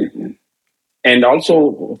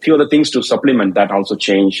also a few other things to supplement that also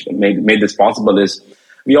made this possible is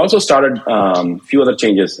we also started few other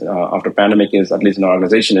changes after pandemic is, at least in our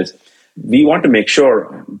organization, is we want to make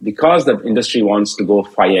sure, because the industry wants to go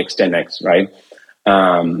 5x, 10x, right?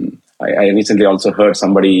 I recently also heard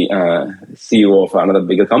somebody, CEO of another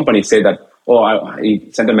bigger company, say that,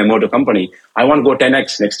 he sent a memo to a company, I want to go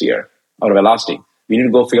 10x next year, our velocity. We need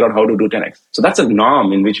to go figure out how to do 10x. So that's a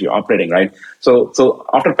norm in which we're operating, right? So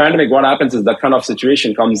after pandemic, what happens is that kind of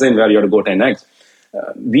situation comes in where you have to go 10x.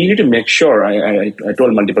 We need to make sure, I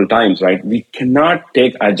told multiple times, right? We cannot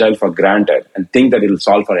take Agile for granted and think that it will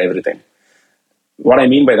solve for everything. What I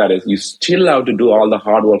mean by that is you still have to do all the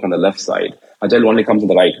hard work on the left side. Agile only comes on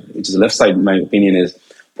the right, which is the left side, in my opinion, is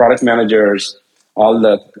product managers,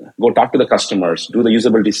 go talk to the customers, do the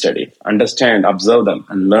usability study, understand, observe them,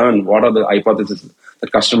 and learn what are the hypotheses the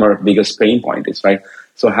customer biggest pain point is, right?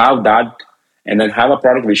 So have that, and then have a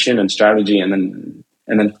product vision and strategy, and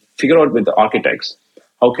then figure out with the architects,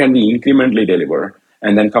 how can we incrementally deliver,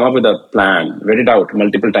 and then come up with a plan, read it out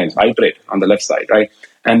multiple times, iterate on the left side, right?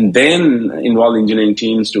 And then involve engineering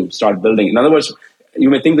teams to start building. In other words, you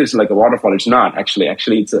may think this is like a waterfall. It's not, actually.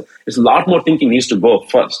 Actually, it's a lot more thinking needs to go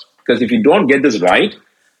first. Because if you don't get this right,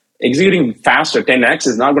 executing faster, 10x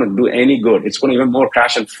is not going to do any good. It's going to even more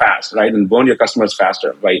crash and fast, right? And burn your customers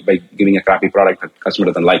faster by giving a crappy product that customer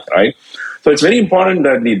doesn't like, right? So it's very important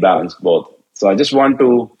that we balance both. So I just want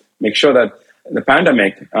to make sure that the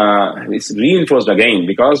pandemic is reinforced again,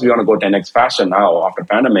 because we want to go 10x faster now after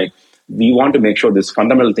pandemic. We want to make sure these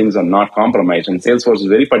fundamental things are not compromised. And Salesforce is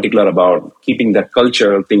very particular about keeping that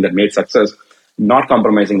culture thing that made success not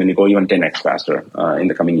compromising when you go even 10x faster in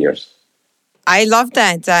the coming years. I love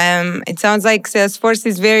that. It sounds like Salesforce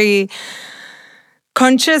is very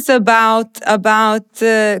conscious about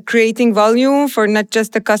creating value for not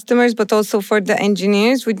just the customers, but also for the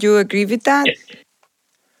engineers. Would you agree with that? Yes.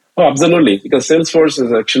 Oh, absolutely. Because Salesforce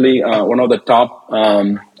is actually one of the top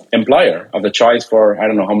employer of the choice for, I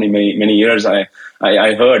don't know how many years I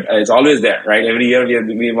heard. It's always there, right? Every year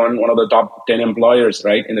we won one of the top 10 employers,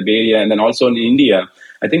 right, in the Bay Area. And then also in India,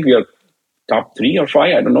 I think we are top 3 or 5.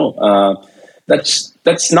 I don't know.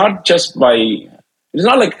 That's not just by, it's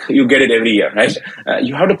not like you get it every year, right?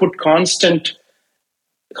 You have to put constant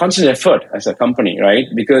effort as a company, right?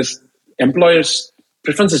 Because employers'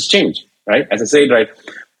 preferences change, right? As I said, right?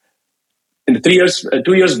 In the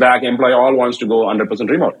 2 years back, employee all wants to go 100%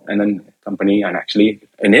 remote, and then company and actually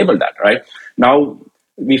enable that, right? Now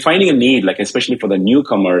we're finding a need, like especially for the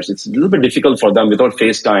newcomers, it's a little bit difficult for them without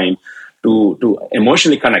FaceTime to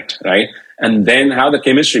emotionally connect, right? And then have the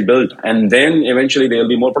chemistry built, and then eventually they'll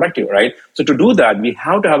be more productive, right? So to do that, we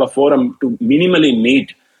have to have a forum to minimally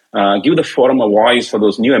meet give the forum a voice for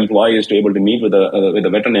those new employees to able to meet with the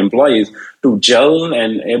veteran employees to gel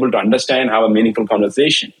and able to understand, have a meaningful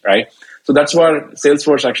conversation, right? So that's where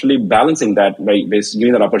Salesforce actually balancing that by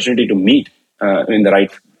giving that opportunity to meet in the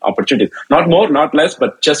right opportunities. Not more, not less,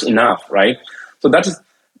 but just enough, right? So that's,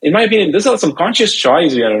 in my opinion, these are some conscious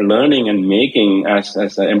choice we are learning and making as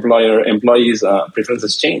employees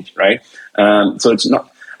preferences change, right? So it's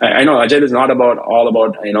not. I know Agile is not all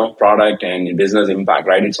about product and business impact,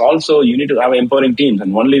 right? It's also you need to have empowering teams,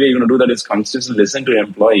 and only way you're going to do that is consistently listen to your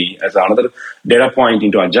employee as another data point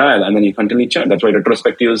into Agile, and then you continually churn. That's why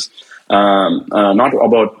retrospectives not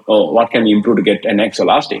about what can we improve to get an X or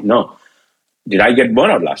last day. No, did I get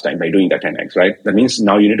burnout last time by doing that 10x, right? That means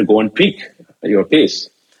now you need to go and tweak your pace.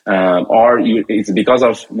 It's because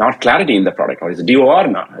of not clarity in the product, or is DOR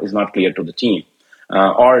is not clear to the team,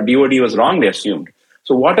 or DOD was wrongly assumed.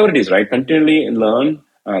 So whatever it is, right, continually learn.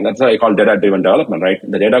 That's what I call data-driven development, right?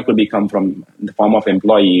 The data could become from the form of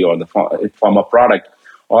employee or the form of product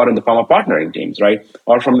or in the form of partnering teams, right?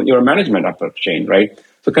 Or from your management approach chain, right?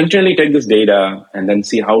 So continually take this data and then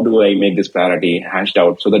see how do I make this clarity hashed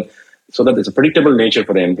out so that there's a predictable nature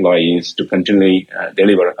for the employees to continually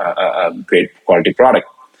deliver a great quality product.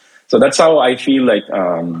 So that's how I feel like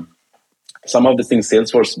some of the things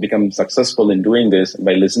Salesforce becomes successful in doing this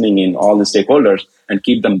by listening in all the stakeholders and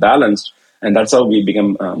keep them balanced. And that's how we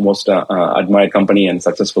become most admired company and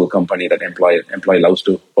successful company that employee loves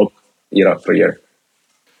to work year after year.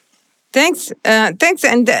 Thanks.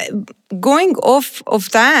 And going off of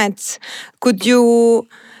that, could you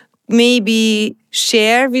maybe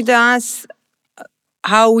share with us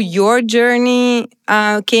how your journey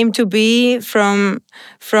came to be from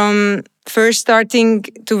first starting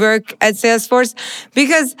to work at Salesforce?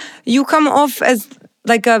 Because you come off as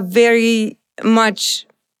like a very much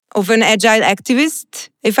of an agile activist,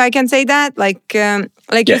 if I can say that.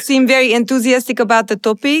 Yes. You seem very enthusiastic about the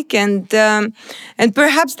topic, and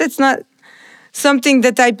perhaps that's not something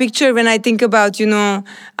that I picture when I think about,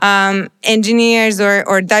 engineers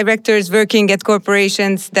or directors working at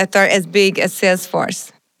corporations that are as big as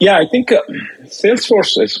Salesforce. Yeah, I think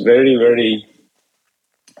Salesforce is very, very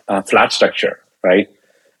flat structure, right?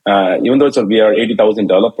 Even though we are 80,000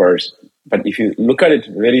 developers, but if you look at it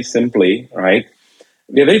very simply, right,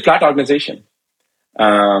 we're a very flat organization.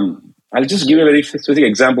 I'll just give you a very specific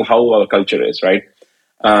example how our culture is, right?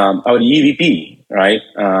 Our EVP, right?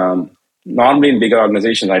 Normally in bigger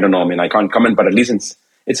organizations, I don't know, I can't comment, but at least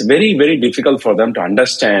it's very, very difficult for them to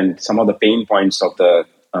understand some of the pain points of the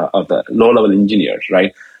low-level engineers,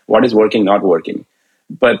 right? What is working, not working.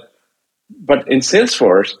 But in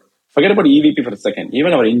Salesforce, forget about EVP for a second.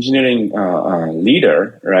 Even our engineering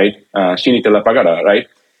leader, right, Srinithala Pagada, right?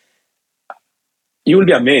 You will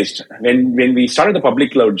be amazed. When we started the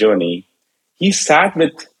public cloud journey, he sat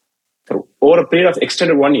with, for over a period of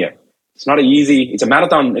extended 1 year. It's not it's a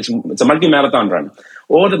marathon, it's a multi-marathon run.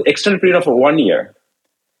 Over the extended period of 1 year,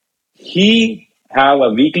 he have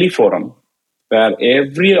a weekly forum where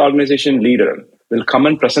every organization leader will come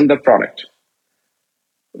and present their product,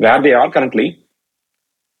 where they are currently,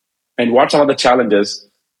 and what some of the challenges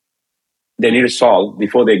they need to solve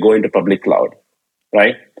before they go into public cloud,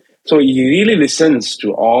 right? So he really listens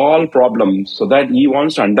to all problems so that he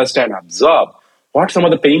wants to understand, absorb what some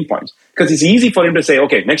of the pain points. Because it's easy for him to say,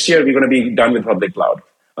 okay, next year we're going to be done with public cloud.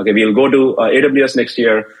 Okay, we'll go to AWS next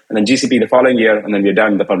year, and then GCP the following year, and then we're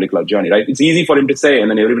done with the public cloud journey, right? It's easy for him to say,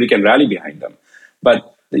 and then everybody can rally behind them.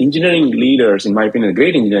 But the engineering leaders, in my opinion, the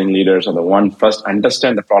great engineering leaders are the one first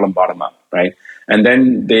understand the problem bottom up, right? And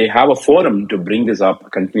then they have a forum to bring this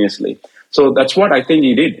up continuously. So that's what I think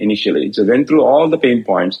he did initially. So went through all the pain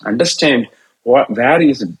points, understand where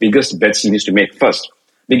is the biggest bets he needs to make first.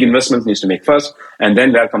 Big investments needs to make first, and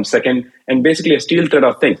then where comes second, and basically a steel thread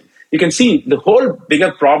of things. You can see the whole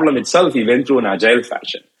bigger problem itself he went through in agile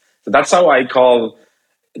fashion. So that's how I call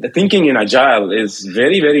the thinking in agile is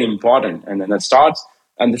very, very important. And then it starts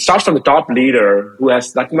from the top leader who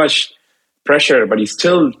has that much pressure, but he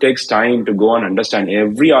still takes time to go and understand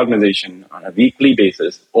every organization on a weekly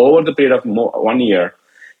basis over the period of 1 year,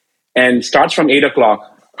 and starts from 8 o'clock,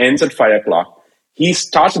 ends at 5 o'clock. He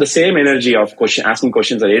starts with the same energy of asking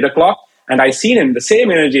questions at 8 o'clock, and I seen him the same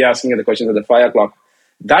energy asking the questions at 5 o'clock.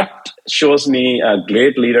 That shows me a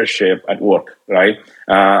great leadership at work, right?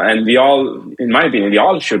 And we all, in my opinion, we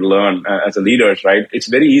all should learn as a leaders, right? It's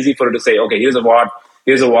very easy for you to say, okay, here's a what,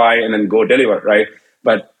 here's a why, and then go deliver, right?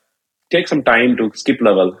 But take some time to skip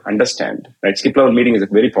level, understand, right? Skip level meeting is a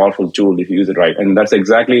very powerful tool if you use it right. And that's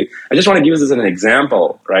exactly, I just want to give this as an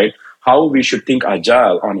example, right? How we should think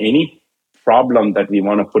agile on any problem that we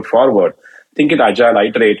want to put forward. think it agile,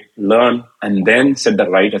 iterate, learn, and then set the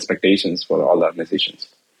right expectations for all the organizations.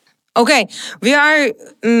 Okay, we are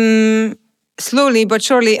slowly but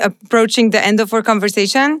surely approaching the end of our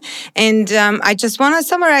conversation, and I just want to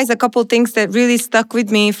summarize a couple things that really stuck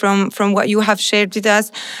with me from what you have shared with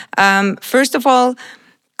us. First of all,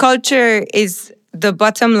 culture is the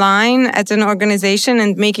bottom line at an organization,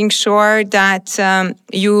 and making sure that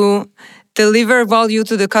you deliver value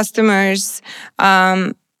to the customers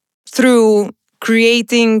through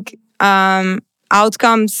creating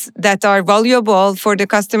outcomes that are valuable for the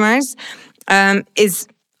customers is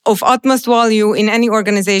of utmost value in any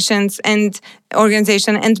organization.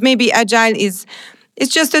 And maybe agile is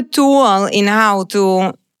it's just a tool in how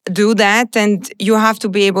to do that, and you have to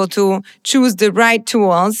be able to choose the right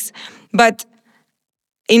tools. But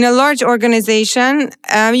in a large organization,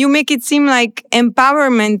 you make it seem like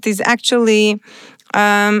empowerment is actually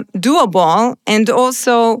doable, and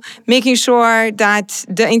also making sure that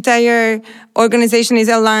the entire organization is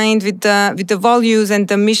aligned with the values and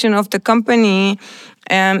the mission of the company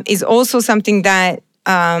is also something that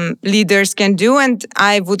leaders can do. And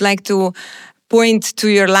I would like to point to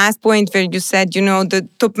your last point where you said, the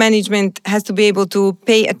top management has to be able to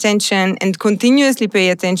pay attention and continuously pay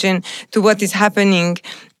attention to what is happening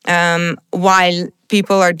while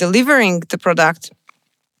people are delivering the product.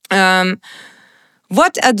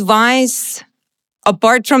 What advice,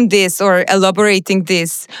 apart from this or elaborating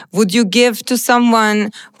this, would you give to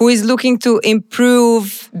someone who is looking to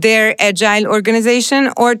improve their agile organization,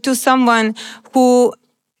 or to someone who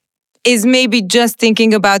is maybe just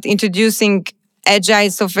thinking about introducing agile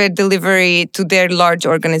software delivery to their large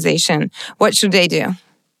organization? What should they do?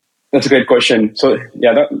 That's a great question. So,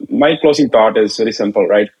 my closing thought is very simple,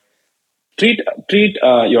 right? Treat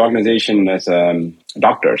your organization as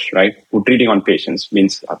doctors, right? Who treating on patients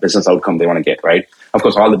means a business outcome they want to get, right? Of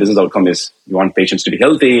course, all the business outcome is you want patients to be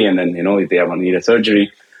healthy, and then if they need a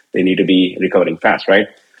surgery, they need to be recovering fast, right?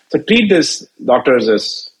 So treat this doctors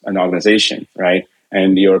as an organization, right?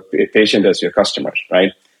 And your patient as your customers,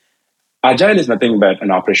 right? Agile is nothing but an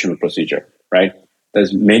operational procedure, right?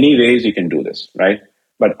 There's many ways you can do this, right?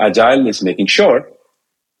 But Agile is making sure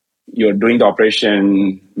you're doing the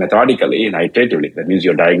operation methodically and iteratively. That means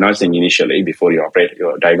you're diagnosing initially before you operate.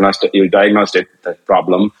 You diagnosed the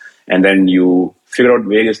problem, and then you figure out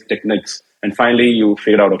various techniques, and finally you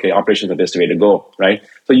figure out, okay, operation is the best way to go, right?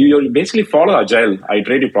 So you basically follow Agile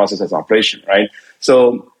iterative process as operation, right?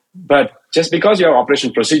 So, but just because you have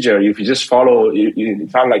operation procedure, if you just follow,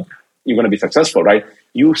 it's not like you're going to be successful, right?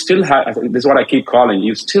 You still have, this is what I keep calling,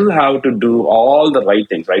 you still have to do all the right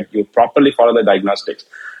things, right? You properly follow the diagnostics.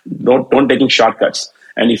 Don't taking shortcuts.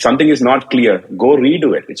 And if something is not clear, go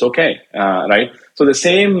redo it. It's okay, right? So the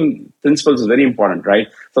same principles is very important, right?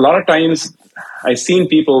 So a lot of times I've seen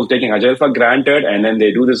people taking Agile for granted, and then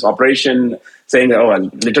they do this operation saying, oh, I'll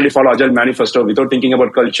literally follow Agile manifesto without thinking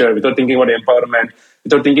about culture, without thinking about empowerment,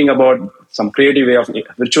 without thinking about some creative way of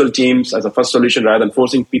virtual teams as a first solution rather than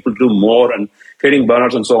forcing people to do more and creating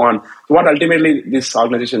burnouts and so on. So what ultimately this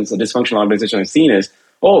organizations, the dysfunctional organization has seen is,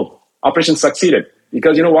 operations succeeded.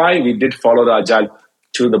 Because you know why? We did follow the Agile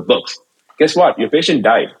to the books. Guess what? Your patient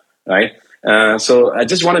died, right? So I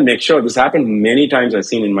just want to make sure this happened many times I've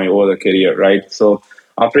seen in my over career, right? So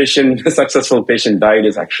operation successful patient died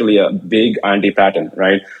is actually a big anti-pattern,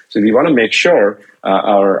 right? So we want to make sure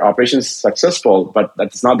our operation is successful, but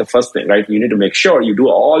that's not the first thing, right? You need to make sure you do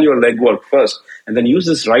all your legwork first, and then use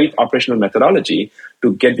this right operational methodology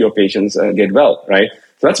to get your patients get well, right?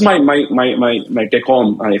 So that's my take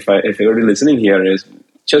home. If you're really listening here, is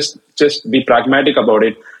just be pragmatic about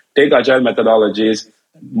it. Take agile methodologies,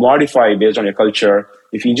 modify based on your culture.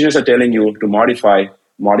 If engineers are telling you to modify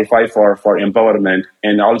for empowerment,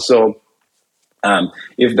 and also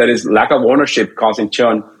if there is lack of ownership causing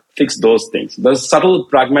churn, fix those things. Those subtle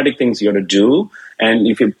pragmatic things you have to do. And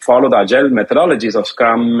if you follow the agile methodologies of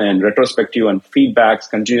Scrum and retrospective and feedbacks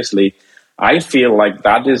continuously, I feel like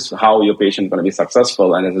that is how your patient is going to be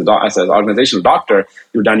successful. And as an organizational doctor,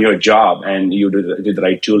 you've done your job and you did the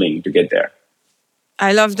right tooling to get there.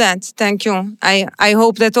 I love that. Thank you. I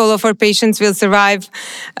hope that all of our patients will survive.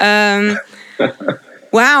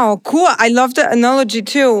 Wow, cool. I love the analogy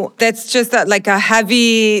too. That's just like a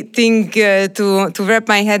heavy thing to wrap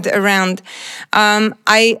my head around.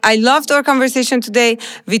 I loved our conversation today.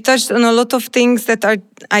 We touched on a lot of things that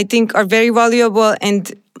I think are very valuable,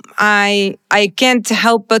 and I can't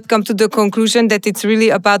help but come to the conclusion that it's really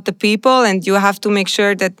about the people, and you have to make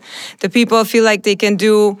sure that the people feel like they can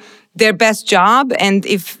do their best job. And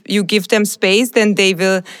if you give them space, then they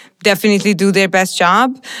will definitely do their best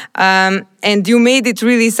job. And you made it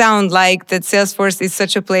really sound like that Salesforce is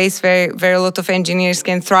such a place where a lot of engineers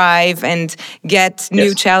can thrive and get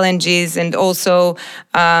new challenges, and also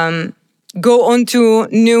go on to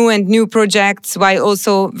new projects while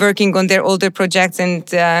also working on their older projects and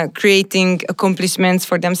creating accomplishments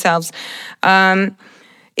for themselves.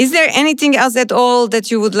 Is there anything else at all that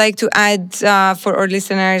you would like to add for our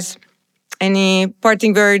listeners? Any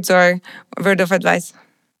parting words or word of advice?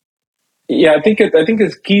 Yeah, I think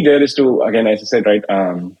the key there is to, again, as I said, right,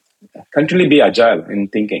 continually be agile in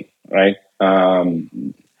thinking, right?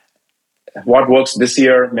 What works this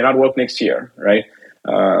year may not work next year, right?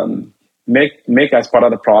 Make as part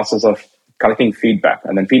of the process of collecting feedback,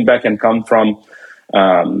 and then feedback can come from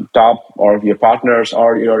top or your partners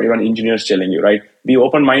or your even engineers telling you, right? Be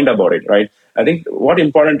open-minded about it, right? I think what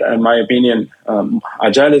important, in my opinion,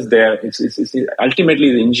 agile is there. It's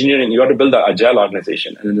ultimately the engineering. You have to build the agile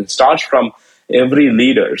organization, and it starts from every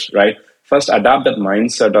leaders, right? First, adapt that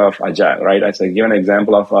mindset of agile, right? As I give an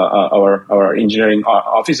example of our engineering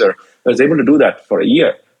officer was able to do that for a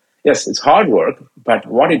year. Yes, it's hard work, but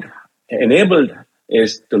what it enabled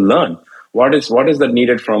is to learn what is that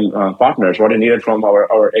needed from partners, what is needed from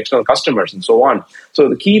our external customers, and so on. So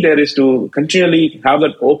the key there is to continually have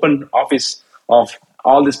that open office of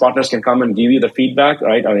all these partners can come and give you the feedback,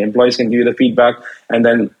 right? Our employees can give you the feedback, and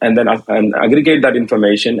then aggregate that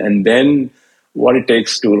information, and then what it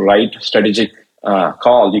takes to write strategic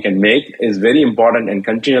call you can make is very important, and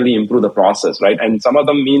continually improve the process, right? And some of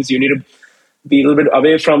them means you need to be a little bit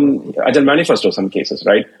away from Agile Manifesto in some cases,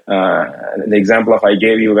 right? The example of I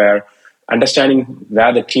gave you where understanding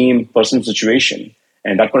where the team person situation,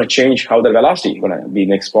 and that's going to change how the velocity is going to be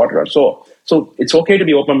next quarter or so. So it's okay to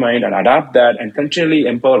be open-minded and adapt that and continually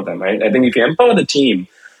empower them, right? I think if you empower the team,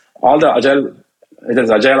 all the Agile, it is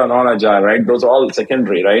Agile or non-Agile, right? Those are all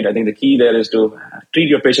secondary, right? I think the key there is to treat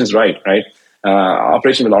your patients right?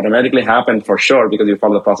 Operation will automatically happen for sure because you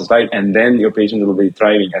follow the process right, and then your patients will be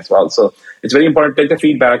thriving as well. So it's very important to take the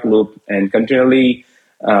feedback loop and continually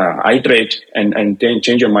iterate and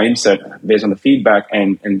change your mindset based on the feedback,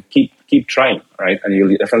 and keep trying, right? And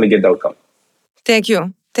you'll definitely get the outcome. Thank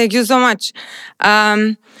you so much.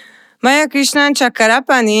 Maya Krishnan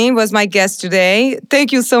Chakarapani was my guest today.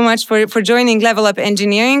 Thank you so much for joining Level Up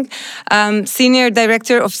Engineering, Senior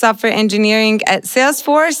Director of Software Engineering at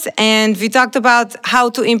Salesforce. And we talked about how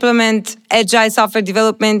to implement agile software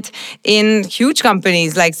development in huge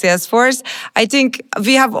companies like Salesforce. I think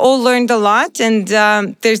we have all learned a lot, and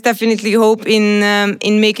there's definitely hope in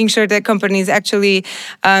making sure that companies actually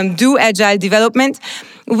do agile development.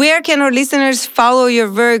 Where can our listeners follow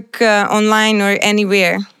your work online or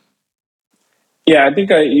anywhere? Yeah, I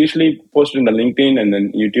think I usually post it in the LinkedIn and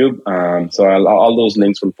then YouTube. So all those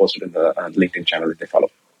links will post it in the LinkedIn channel that they follow.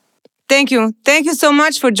 Thank you. Thank you so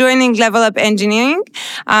much for joining Level Up Engineering.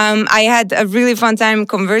 I had a really fun time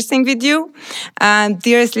conversing with you.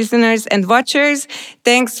 Dearest listeners and watchers,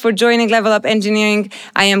 thanks for joining Level Up Engineering.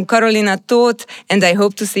 I am Karolina Tóth, and I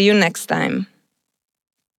hope to see you next time.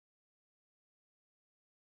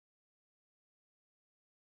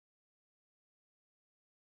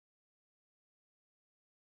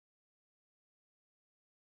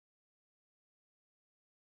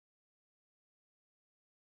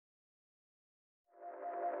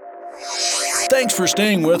 Thanks for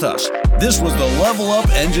staying with us. This was the Level Up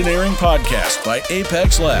Engineering Podcast by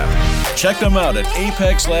Apex Lab. Check them out at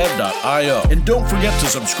apexlab.io. And don't forget to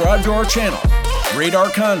subscribe to our channel, rate our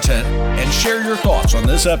content, and share your thoughts on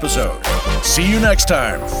this episode. See you next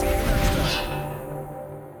time.